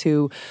students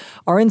who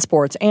are in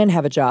sports and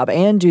have a job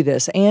and do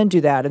this and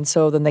do that, and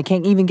so then they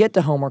can't even get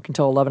to homework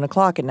until 11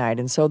 o'clock at night,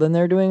 and so then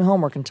they're doing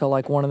homework until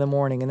 1 in the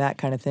morning and that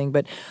kind of thing.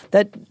 But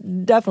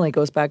that definitely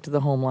goes back to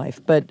the home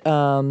life. But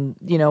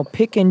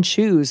pick and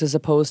choose as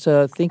opposed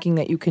to thinking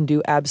that you can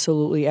do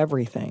absolutely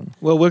everything.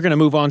 Well, we're going to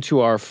move on to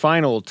our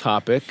final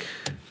topic.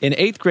 An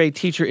 8th grade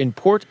teacher in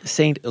Port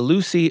St.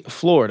 Lucie,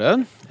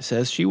 Florida,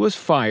 says she was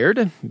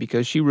fired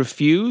because she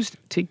refused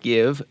to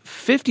give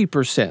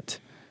 50%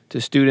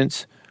 to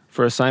students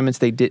for assignments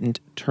they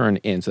didn't turn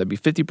in. So that'd be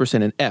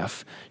 50% an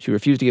F. She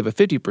refused to give a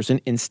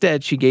 50%.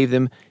 Instead, she gave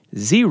them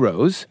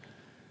zeros.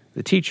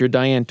 The teacher,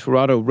 Diane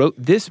Tirado, wrote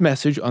this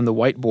message on the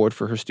whiteboard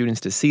for her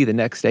students to see the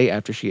next day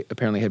after she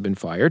apparently had been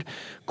fired.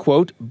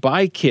 Quote,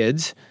 "Bye,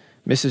 kids.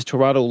 Mrs.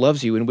 Tirado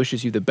loves you and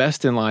wishes you the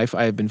best in life.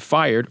 I have been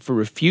fired for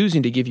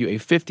refusing to give you a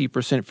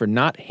 50% for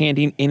not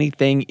handing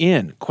anything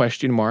in,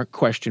 question mark,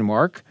 question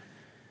mark."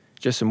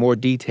 Just some more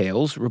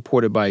details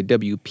reported by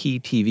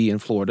WPTV in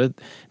Florida.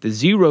 The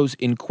zeros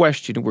in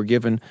question were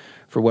given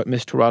for what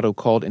Ms. Tirado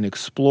called an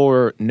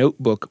Explorer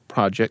notebook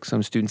project.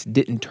 Some students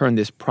didn't turn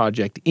this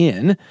project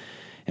in,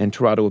 and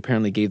Tirado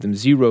apparently gave them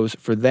zeros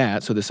for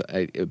that. So this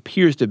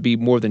appears to be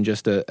more than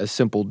just a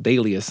simple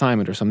daily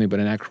assignment or something, but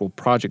an actual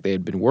project they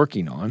had been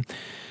working on.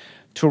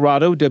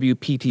 Tirado,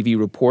 WPTV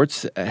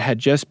reports, had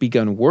just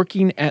begun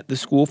working at the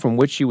school from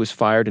which she was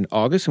fired in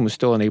August and was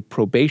still in a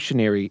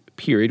probationary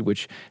period,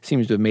 which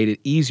seems to have made it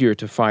easier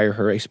to fire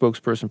her. A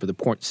spokesperson for the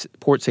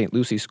Port St.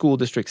 Lucie School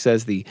District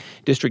says the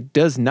district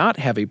does not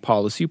have a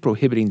policy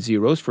prohibiting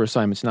zeros for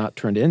assignments not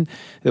turned in,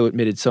 though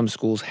admitted some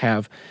schools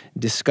have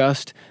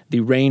discussed the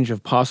range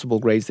of possible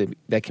grades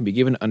that can be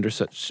given under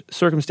such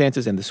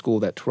circumstances, and the school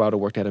that Tirado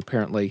worked at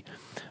apparently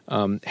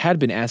had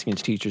been asking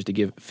its teachers to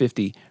give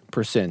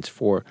 50%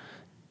 for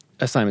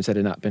assignments that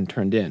had not been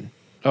turned in.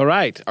 All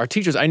right. Our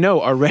teachers, I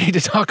know, are ready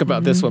to talk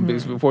about this one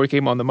because before we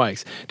came on the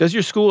mics. Does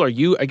your school or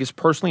you, I guess,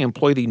 personally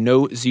employ the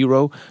no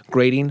zero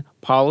grading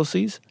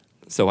policies?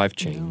 So I've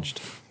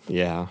changed. No.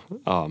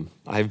 Yeah.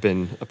 I've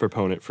been a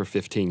proponent for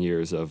 15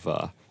 years of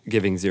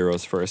giving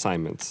zeros for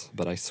assignments,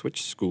 but I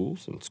switched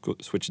schools and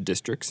switched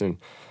districts, and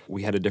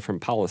we had a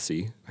different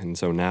policy. And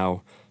so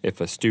now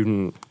if a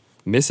student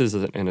misses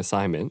an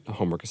assignment, a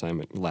homework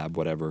assignment, lab,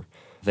 whatever,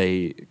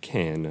 they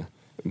can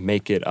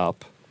make it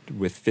up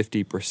with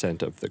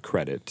 50% of the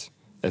credit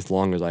as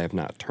long as I have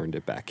not turned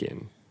it back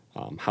in.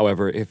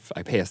 However, if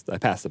I pass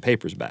the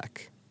papers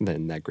back,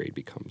 then that grade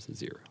becomes a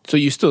 0. So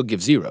you still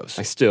give zeros.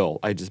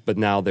 But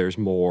now there's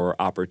more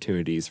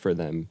opportunities for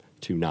them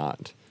to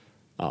not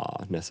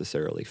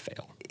necessarily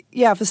fail.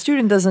 Yeah, if a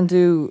student doesn't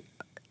do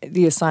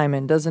the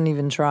assignment, doesn't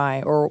even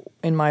try, or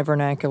in my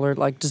vernacular,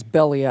 like just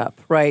belly up,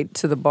 right,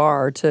 to the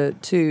bar to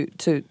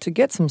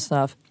get some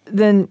stuff,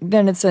 then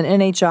it's an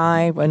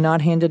NHI, a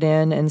not handed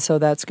in, and so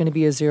that's going to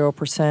be a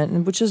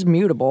 0%, which is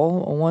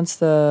mutable once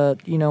they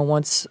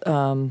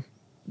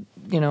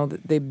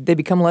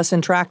become less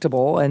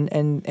intractable,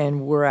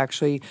 and we're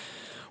actually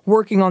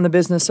working on the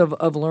business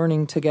of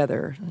learning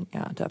together.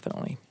 Yeah,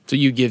 definitely. So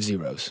you give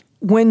zeros.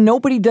 When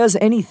nobody does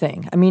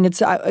anything, I mean,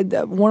 it's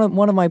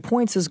one of my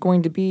points is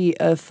going to be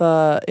if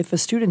a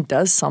student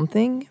does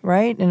something,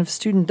 right, and if a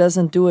student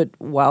doesn't do it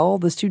well,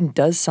 the student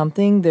does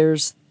something.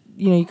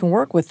 You can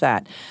work with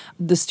that.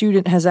 The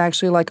student has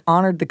actually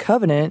honored the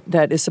covenant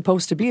that is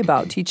supposed to be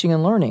about teaching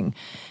and learning,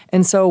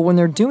 and so when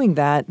they're doing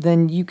that,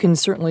 then you can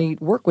certainly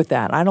work with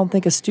that. I don't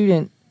think a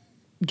student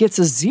gets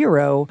a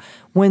 0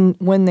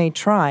 when they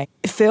try.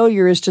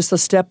 Failure is just a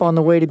step on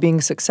the way to being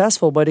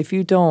successful, but if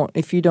you don't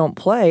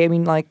play, I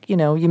mean,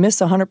 you miss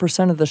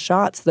 100% of the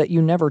shots that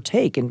you never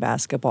take in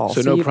basketball.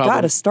 So you've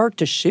got to start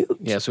to shoot.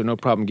 Yeah, so no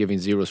problem giving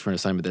zeros for an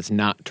assignment that's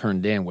not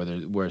turned in,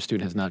 where a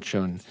student has not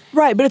shown.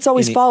 Right, but it's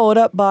always followed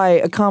up by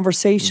a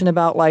conversation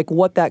about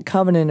what that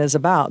covenant is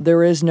about.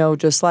 There is no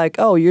just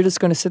you're just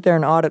going to sit there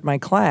and audit my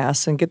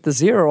class and get the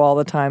 0 all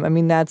the time. I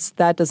mean, that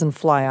doesn't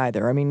fly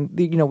either. I mean,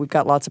 we've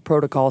got lots of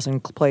protocols in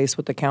place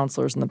with the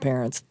counselors and the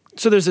parents.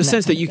 So there's a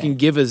sense that you can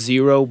give a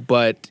 0,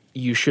 but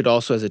you should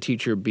also, as a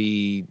teacher,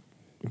 be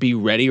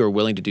ready or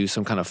willing to do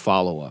some kind of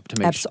follow-up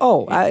to make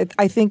sure.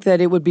 I think that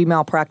it would be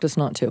malpractice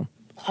not to.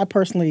 I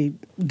personally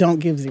don't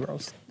give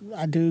zeros.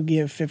 I do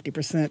give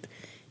 50%,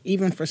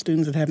 even for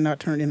students that have not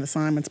turned in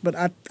assignments. But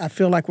I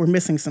feel like we're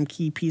missing some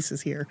key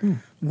pieces here.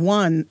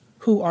 One,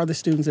 who are the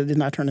students that did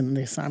not turn in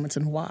the assignments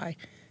and why?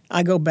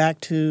 I go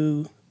back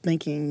to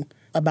thinking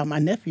about my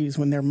nephews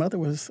when their mother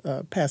was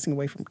passing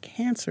away from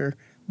cancer.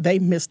 They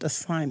missed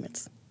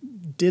assignments.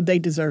 Did they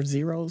deserve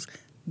zeros?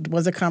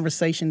 Was a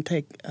conversation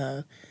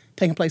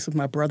taking place with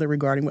my brother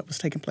regarding what was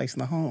taking place in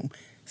the home?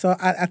 So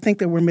I think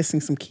that we're missing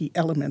some key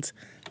elements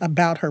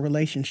about her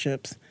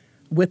relationships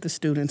with the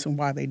students and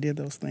why they did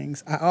those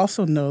things. I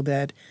also know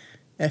that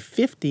at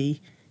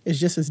 50 is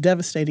just as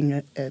devastating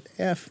at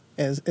F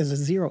as a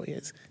 0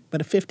 is.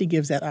 But a 50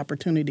 gives that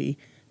opportunity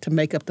to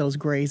make up those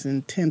grades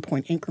in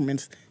 10-point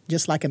increments,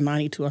 just like a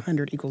 90 to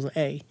 100 equals an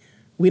A.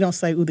 We don't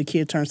say, the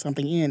kid turned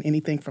something in.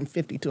 Anything from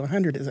 50 to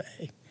 100 is an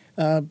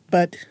A.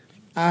 But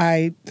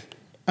I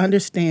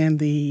understand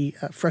the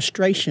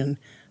frustration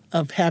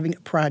of having a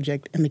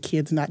project and the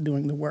kids not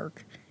doing the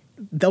work.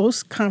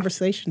 Those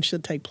conversations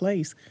should take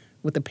place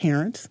with the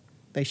parents.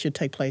 They should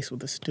take place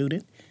with the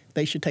student.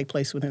 They should take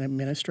place with an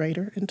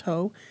administrator in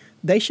tow.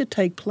 They should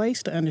take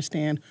place to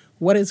understand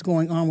what is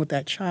going on with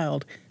that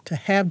child to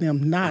have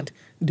them not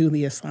do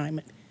the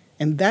assignment.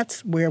 And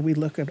that's where we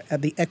look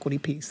at the equity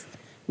piece.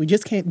 We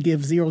just can't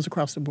give zeros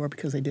across the board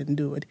because they didn't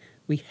do it.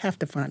 We have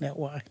to find out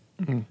why.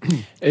 Mm-hmm.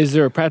 Is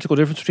there a practical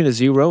difference between a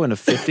 0 and a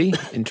 50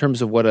 in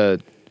terms of what a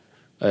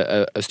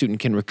student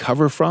can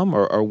recover from,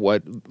 or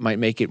what might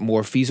make it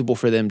more feasible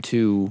for them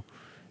to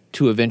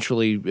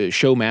eventually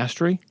show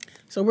mastery?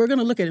 So we're going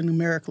to look at it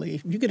numerically.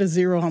 If you get a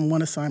 0 on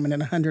one assignment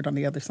and 100 on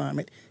the other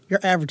assignment, your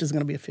average is going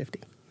to be a 50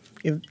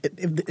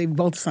 if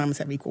both assignments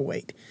have equal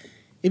weight.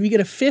 If you get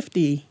a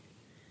 50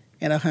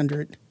 and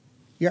 100,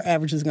 your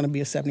average is going to be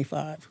a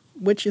 75,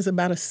 which is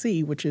about a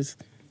C, which is,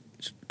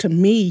 to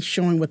me,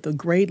 showing what the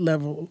grade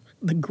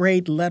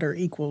letter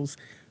equals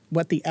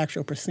what the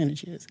actual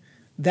percentage is.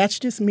 That's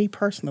just me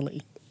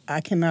personally.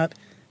 I cannot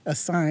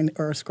assign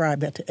or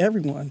ascribe that to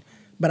everyone,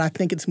 but I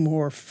think it's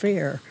more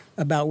fair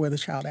about where the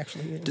child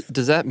actually is.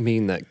 Does that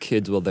mean that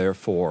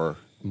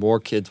more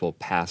kids will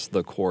pass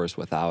the course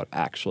without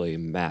actually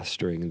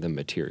mastering the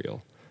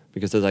material?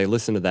 Because as I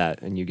listen to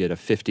that, and you get a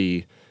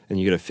 50, and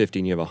you get a 50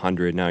 and you have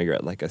 100, now you're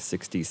at a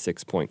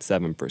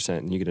 66.7%,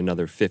 and you get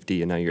another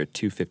 50, and now you're at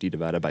 250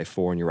 divided by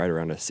 4, and you're right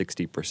around a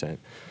 60%.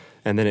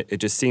 And then it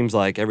just seems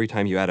like every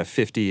time you add a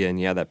 50, and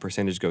that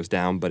percentage goes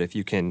down, but if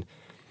you can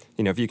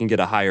get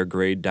a higher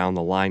grade down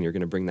the line, you're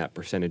going to bring that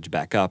percentage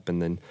back up,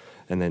 and then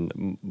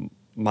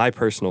my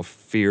personal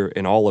fear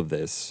in all of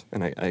this,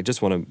 and I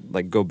just want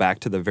to go back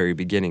to the very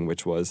beginning,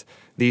 which was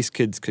these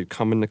kids could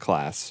come into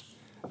class,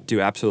 do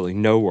absolutely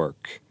no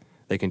work.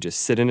 They can just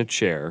sit in a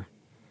chair,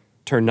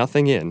 turn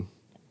nothing in,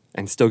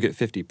 and still get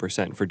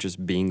 50% for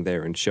just being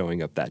there and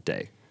showing up that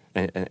day.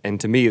 And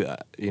to me,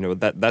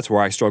 that's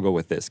where I struggle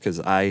with this, because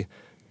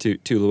to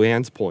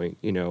Luann's point,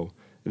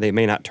 they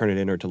may not turn it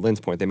in, or to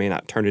Lynn's point, they may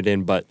not turn it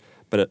in, but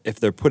if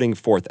they're putting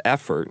forth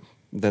effort,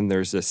 then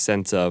there's this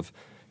sense of,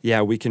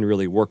 we can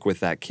really work with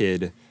that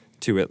kid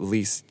to at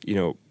least,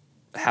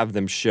 have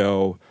them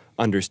show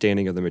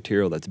understanding of the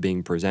material that's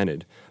being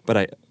presented.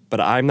 But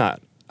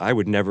I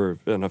would never,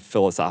 on a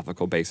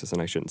philosophical basis,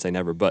 and I shouldn't say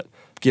never, but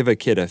give a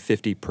kid a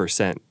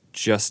 50%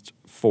 just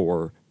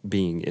for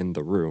being in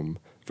the room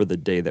for the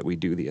day that we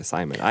do the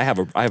assignment. I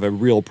have a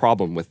real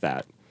problem with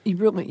that. You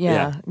really,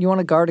 you want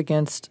to guard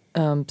against,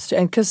 and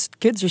because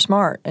kids are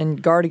smart,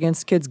 and guard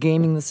against kids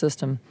gaming the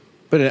system.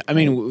 But I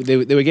mean, they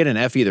would get an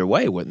F either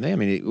way, wouldn't they? I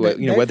mean,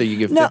 whether you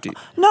give 50.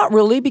 Not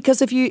really,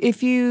 because if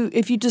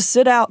you just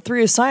sit out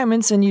 3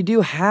 assignments and you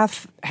do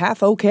half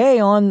okay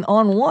on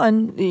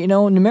one,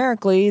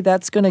 numerically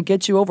that's going to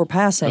get you over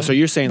passing. Oh, so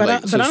you're saying,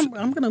 but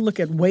I'm going to look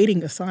at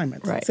weighting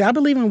assignments. Right. See, I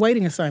believe in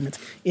weighting assignments.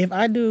 If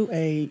I do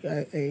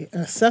a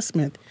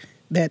assessment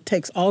that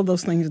takes all of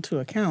those things into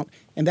account,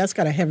 and that's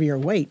got a heavier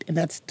weight, and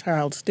that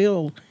child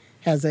still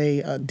has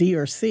a D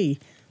or C,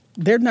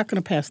 they're not going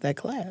to pass that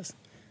class.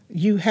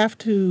 You have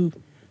to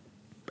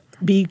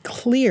be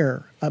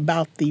clear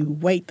about the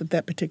weight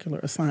that particular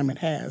assignment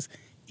has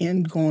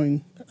in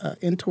going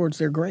in towards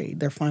their grade,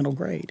 their final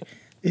grade.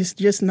 It's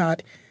just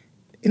not,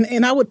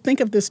 and I would think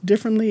of this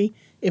differently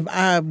if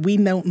we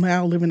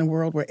now live in a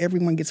world where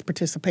everyone gets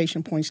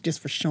participation points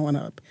just for showing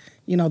up.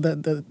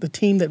 The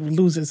team that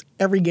loses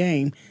every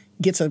game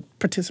gets a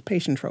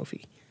participation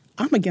trophy.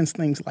 I'm against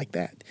things like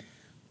that.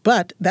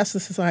 But that's the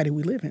society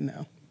we live in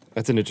now.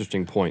 That's an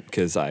interesting point,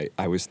 because I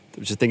was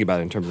just thinking about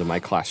it in terms of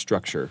my class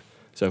structure.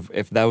 So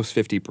if that was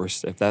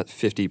 50%, if that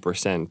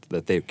 50%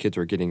 that the kids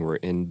were getting were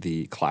in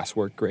the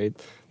classwork grade,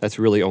 that's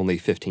really only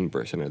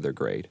 15% of their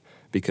grade,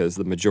 because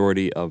the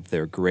majority of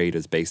their grade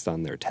is based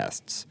on their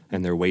tests,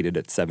 and they're weighted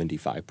at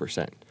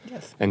 75%.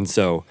 Yes. And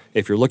so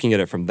if you're looking at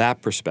it from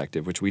that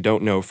perspective, which we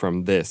don't know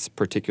from this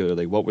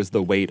particularly, what was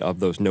the weight of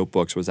those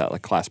notebooks? Was that a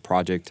class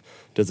project?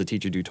 Does the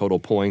teacher do total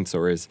points,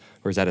 or is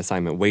that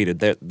assignment weighted?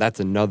 That's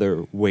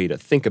another way to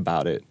think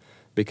about it,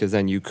 because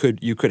then you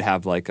could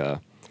have like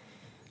a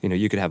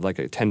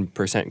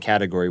 10%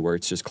 category where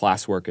it's just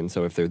classwork, and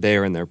so if they're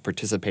there and they're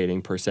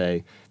participating per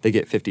se, they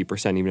get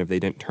 50% even if they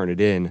didn't turn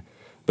it in.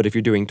 But if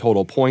you're doing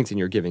total points and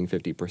you're giving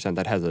 50%,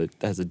 that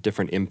has a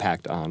different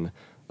impact on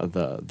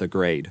the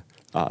grade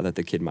that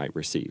the kid might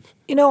receive.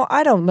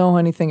 I don't know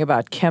anything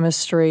about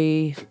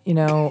chemistry,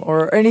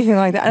 or anything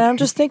like that. And I'm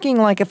just thinking,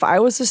 if I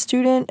was a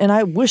student, and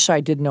I wish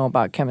I did know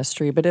about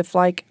chemistry, but if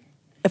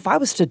I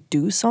was to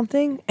do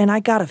something and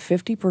I got a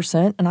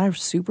 50% and I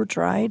super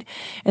tried,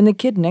 and the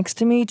kid next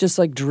to me just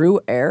drew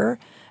air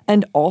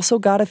and also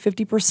got a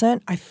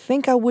 50%, I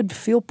think I would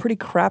feel pretty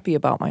crappy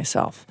about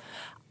myself.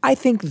 I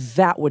think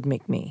that would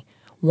make me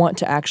want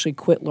to actually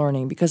quit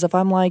learning, because if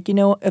I'm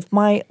if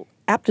my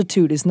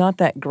aptitude is not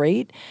that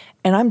great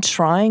and I'm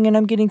trying and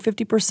I'm getting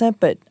 50%,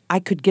 but I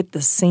could get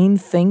the same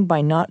thing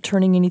by not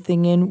turning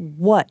anything in,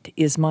 what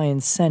is my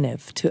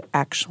incentive to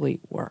actually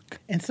work?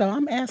 And so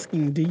I'm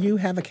asking, do you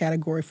have a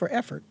category for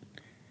effort?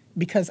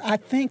 Because I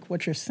think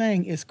what you're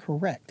saying is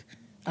correct.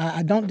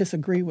 I don't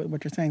disagree with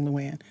what you're saying,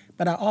 Luann,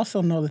 but I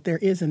also know that there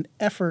is an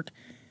effort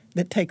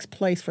that takes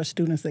place for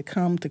students that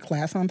come to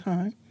class on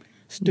time,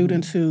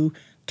 students who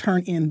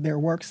turn in their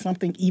work,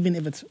 something even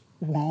if it's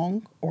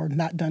wrong or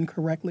not done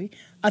correctly.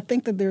 I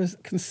think that there's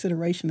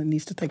consideration that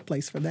needs to take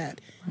place for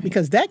that,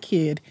 because that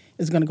kid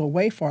is going to go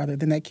way farther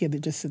than that kid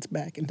that just sits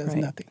back and does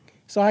nothing.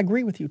 So I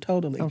agree with you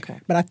totally. Okay.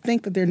 But I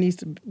think that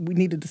we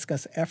need to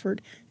discuss effort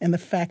and the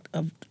fact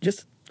of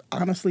just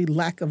honestly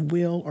lack of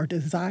will or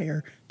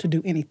desire to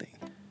do anything.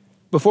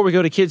 Before we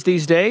go to Kids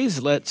These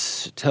Days,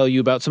 let's tell you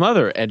about some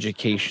other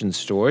education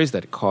stories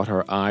that caught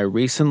our eye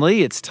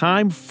recently. It's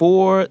time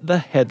for the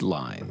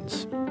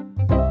headlines.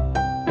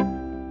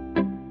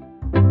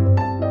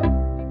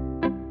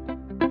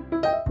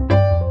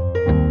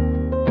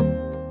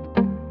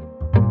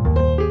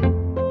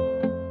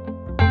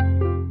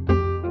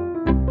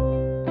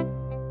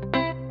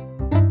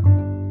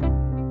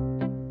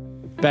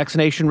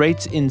 Vaccination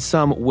rates in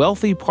some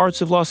wealthy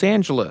parts of Los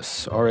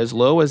Angeles are as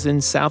low as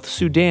in South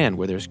Sudan,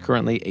 where there's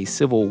currently a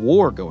civil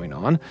war going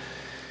on.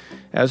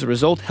 As a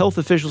result, health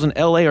officials in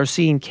L.A. are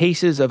seeing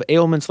cases of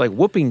ailments like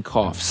whooping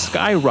cough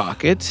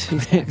skyrocket.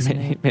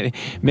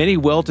 Many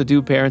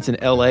well-to-do parents in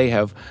L.A.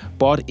 have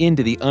bought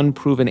into the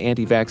unproven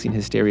anti-vaccine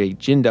hysteria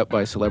ginned up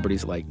by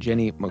celebrities like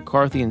Jenny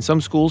McCarthy. In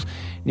some schools,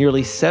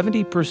 nearly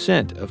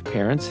 70% of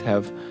parents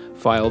have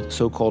filed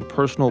so-called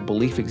personal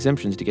belief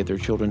exemptions to get their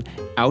children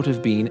out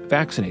of being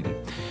vaccinated.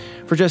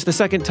 For just the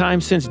second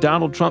time since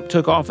Donald Trump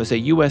took office, a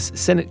U.S.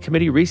 Senate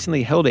committee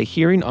recently held a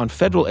hearing on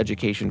federal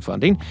education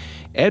funding.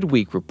 Ed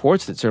Week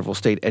reports that several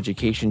state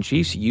education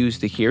chiefs used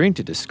the hearing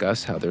to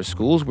discuss how their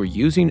schools were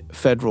using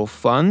federal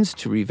funds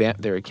to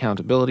revamp their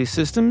accountability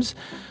systems.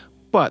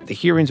 But the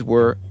hearings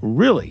were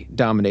really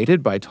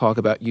dominated by talk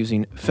about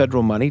using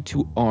federal money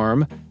to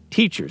arm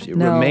teachers. It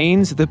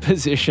remains the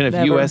position of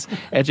U.S.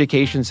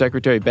 Education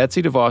Secretary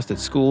Betsy DeVos that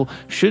schools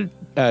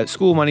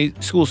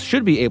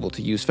should be able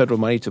to use federal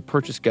money to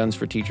purchase guns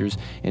for teachers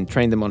and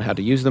train them on how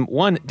to use them.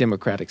 One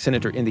Democratic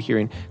senator in the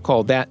hearing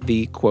called that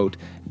the, quote,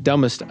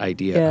 dumbest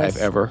idea I've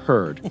ever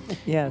heard.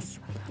 Yes.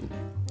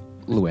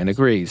 Luann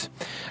agrees.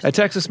 A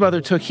Texas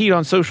mother took heat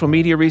on social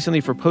media recently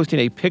for posting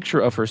a picture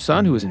of her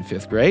son, who is in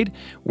 5th grade,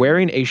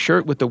 wearing a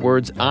shirt with the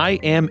words, "I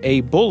am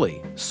a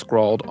bully,"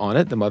 scrawled on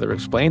it. The mother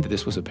explained that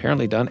this was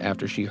apparently done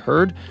after she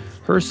heard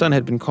her son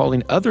had been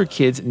calling other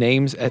kids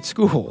names at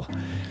school.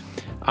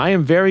 I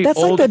am very That's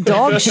old. like the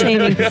dog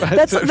shaming.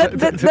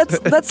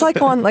 That's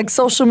like on like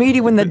social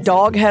media when the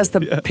dog has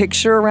the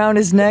picture around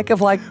his neck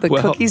of like the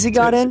cookies he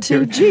got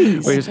into.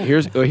 Jeez.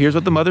 Here's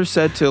what the mother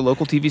said to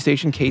local TV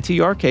station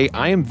KTRK.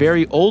 I am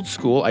very old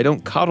school. I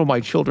don't coddle my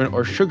children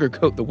or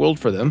sugarcoat the world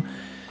for them.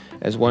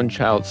 As one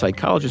child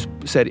psychologist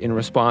said in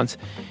response,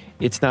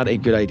 it's not a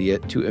good idea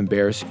to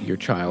embarrass your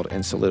child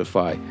and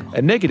solidify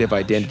a negative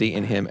identity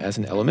in him as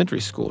an elementary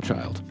school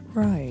child.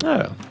 Right.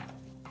 Oh.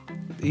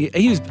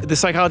 The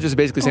psychologist is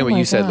basically saying what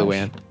you said,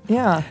 Luann.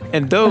 Yeah.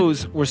 And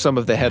those were some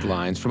of the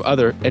headlines from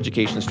other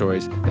education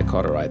stories that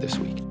caught our eye this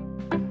week.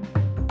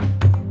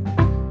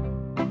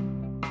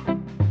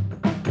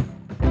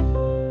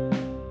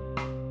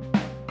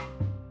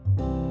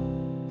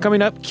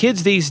 Coming up,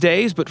 kids these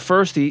days, but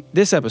first,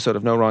 this episode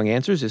of No Wrong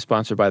Answers is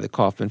sponsored by the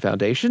Kauffman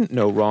Foundation.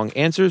 No Wrong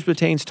Answers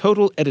retains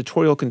total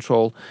editorial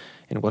control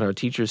in what our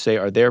teachers say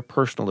are their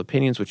personal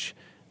opinions, which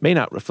may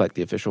not reflect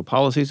the official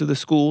policies of the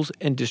schools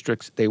and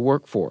districts they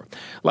work for.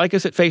 Like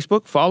us at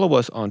Facebook, follow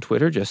us on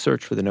Twitter. Just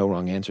search for the No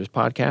Wrong Answers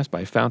podcast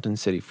by Fountain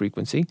City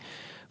Frequency.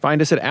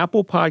 Find us at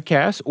Apple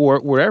Podcasts or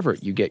wherever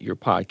you get your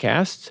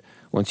podcasts.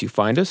 Once you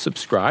find us,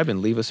 subscribe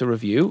and leave us a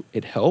review.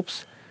 It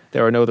helps.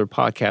 There are no other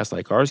podcasts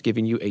like ours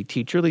giving you a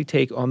teacherly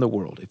take on the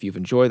world. If you've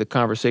enjoyed the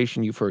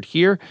conversation you've heard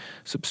here,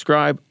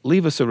 subscribe,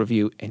 leave us a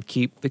review, and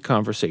keep the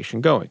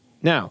conversation going.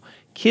 Now,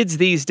 kids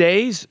these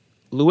days,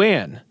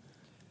 Luann,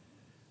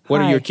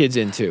 what Hi. are your kids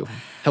into?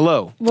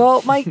 Hello.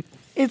 Well,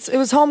 it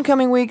was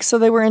homecoming week, so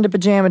they were into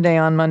pajama day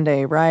on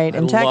Monday, right?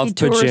 And I love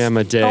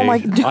pajama day. Oh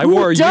my! I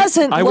wore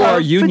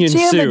a union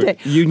suit. Day?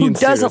 Union Who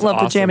doesn't suit love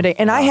awesome. pajama day?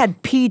 And I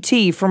had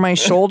PT for my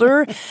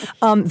shoulder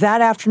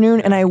that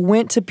afternoon, and I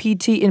went to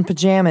PT in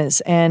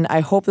pajamas. And I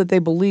hope that they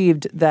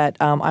believed that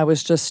I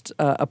was just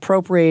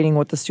appropriating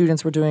what the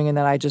students were doing, and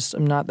that I just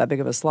am not that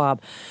big of a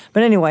slob.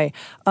 But anyway,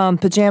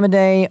 pajama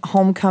day,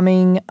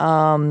 homecoming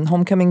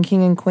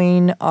king and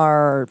queen.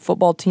 Our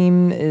football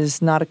team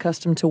is not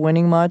accustomed to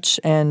winning much,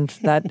 and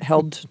that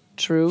held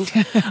true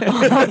for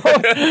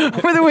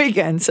the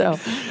weekend. So,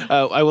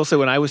 I will say,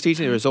 when I was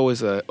teaching, there was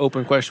always an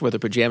open question whether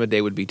pajama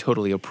day would be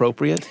totally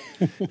appropriate.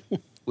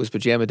 Was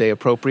pajama day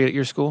appropriate at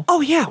your school?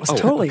 oh yeah, it was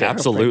totally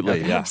absolutely,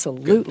 appropriate. yeah.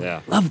 Absolutely,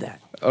 Yeah. love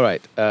that. All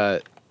right.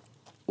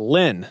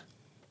 Lynn,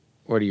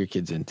 what are your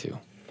kids into?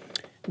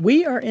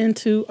 We are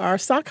into our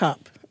sock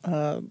hop.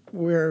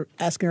 We're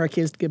asking our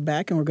kids to get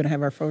back, and we're going to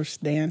have our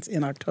first dance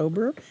in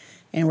October.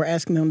 And we're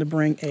asking them to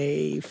bring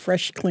a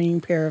fresh, clean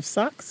pair of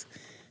socks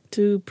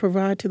to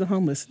provide to the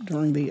homeless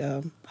during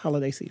the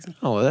holiday season.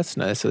 Oh, well, that's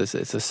nice. So it's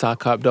a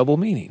sock hop double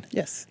meaning.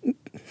 Yes.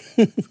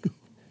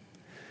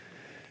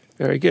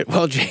 Very good.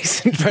 Well,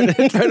 Jason, try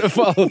to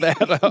follow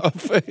that up.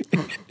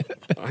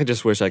 I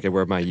just wish I could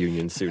wear my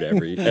union suit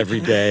every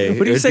day.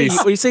 What do you say?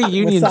 When you say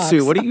union socks.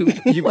 suit, what do you?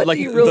 Like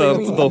do you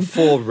really the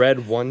full red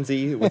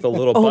onesie with the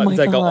little Oh buttons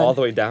my that go God. all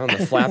the way down,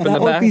 the flap in the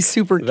That would back. be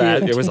super cute.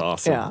 It was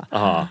awesome.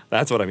 Yeah.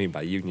 That's what I mean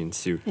by union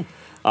suit.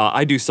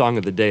 I do Song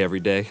of the Day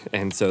every day,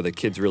 and so the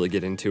kids really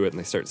get into it, and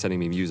they start sending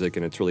me music,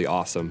 and it's really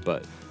awesome.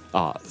 But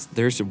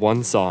there's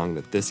one song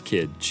that this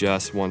kid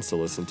just wants to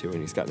listen to, and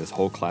he's gotten his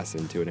whole class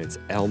into it, and it's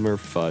Elmer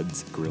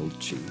Fudd's Grilled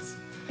Cheese.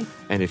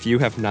 And if you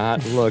have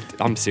not looked,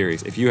 I'm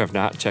serious, if you have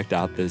not checked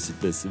out this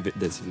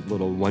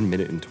little 1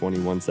 minute and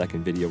 21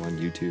 second video on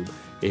YouTube,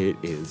 it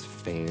is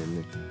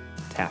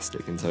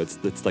fantastic. And so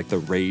it's like the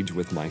rage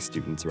with my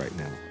students right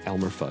now.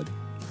 Elmer Fudd,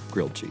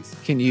 Grilled Cheese.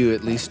 Can you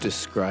at least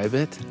describe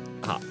it?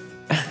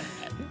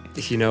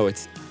 You know,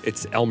 it's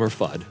Elmer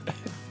Fudd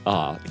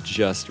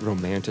just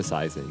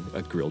romanticizing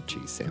a grilled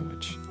cheese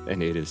sandwich,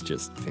 and it is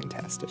just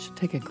fantastic.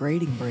 Take a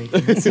grading break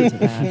and listen to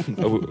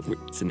that.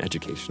 It's an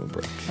educational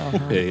break.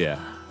 Uh-huh. Yeah.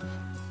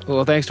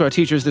 Well, thanks to our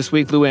teachers this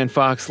week, Luann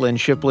Fox, Lynn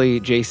Shipley,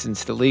 Jason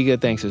Staliga.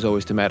 Thanks as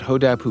always to Matt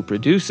Hodap, who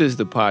produces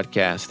the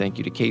podcast. Thank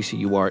you to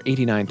KCUR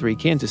 89.3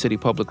 Kansas City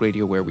Public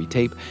Radio, where we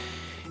tape.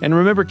 And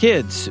remember,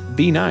 kids,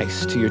 be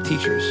nice to your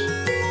teachers.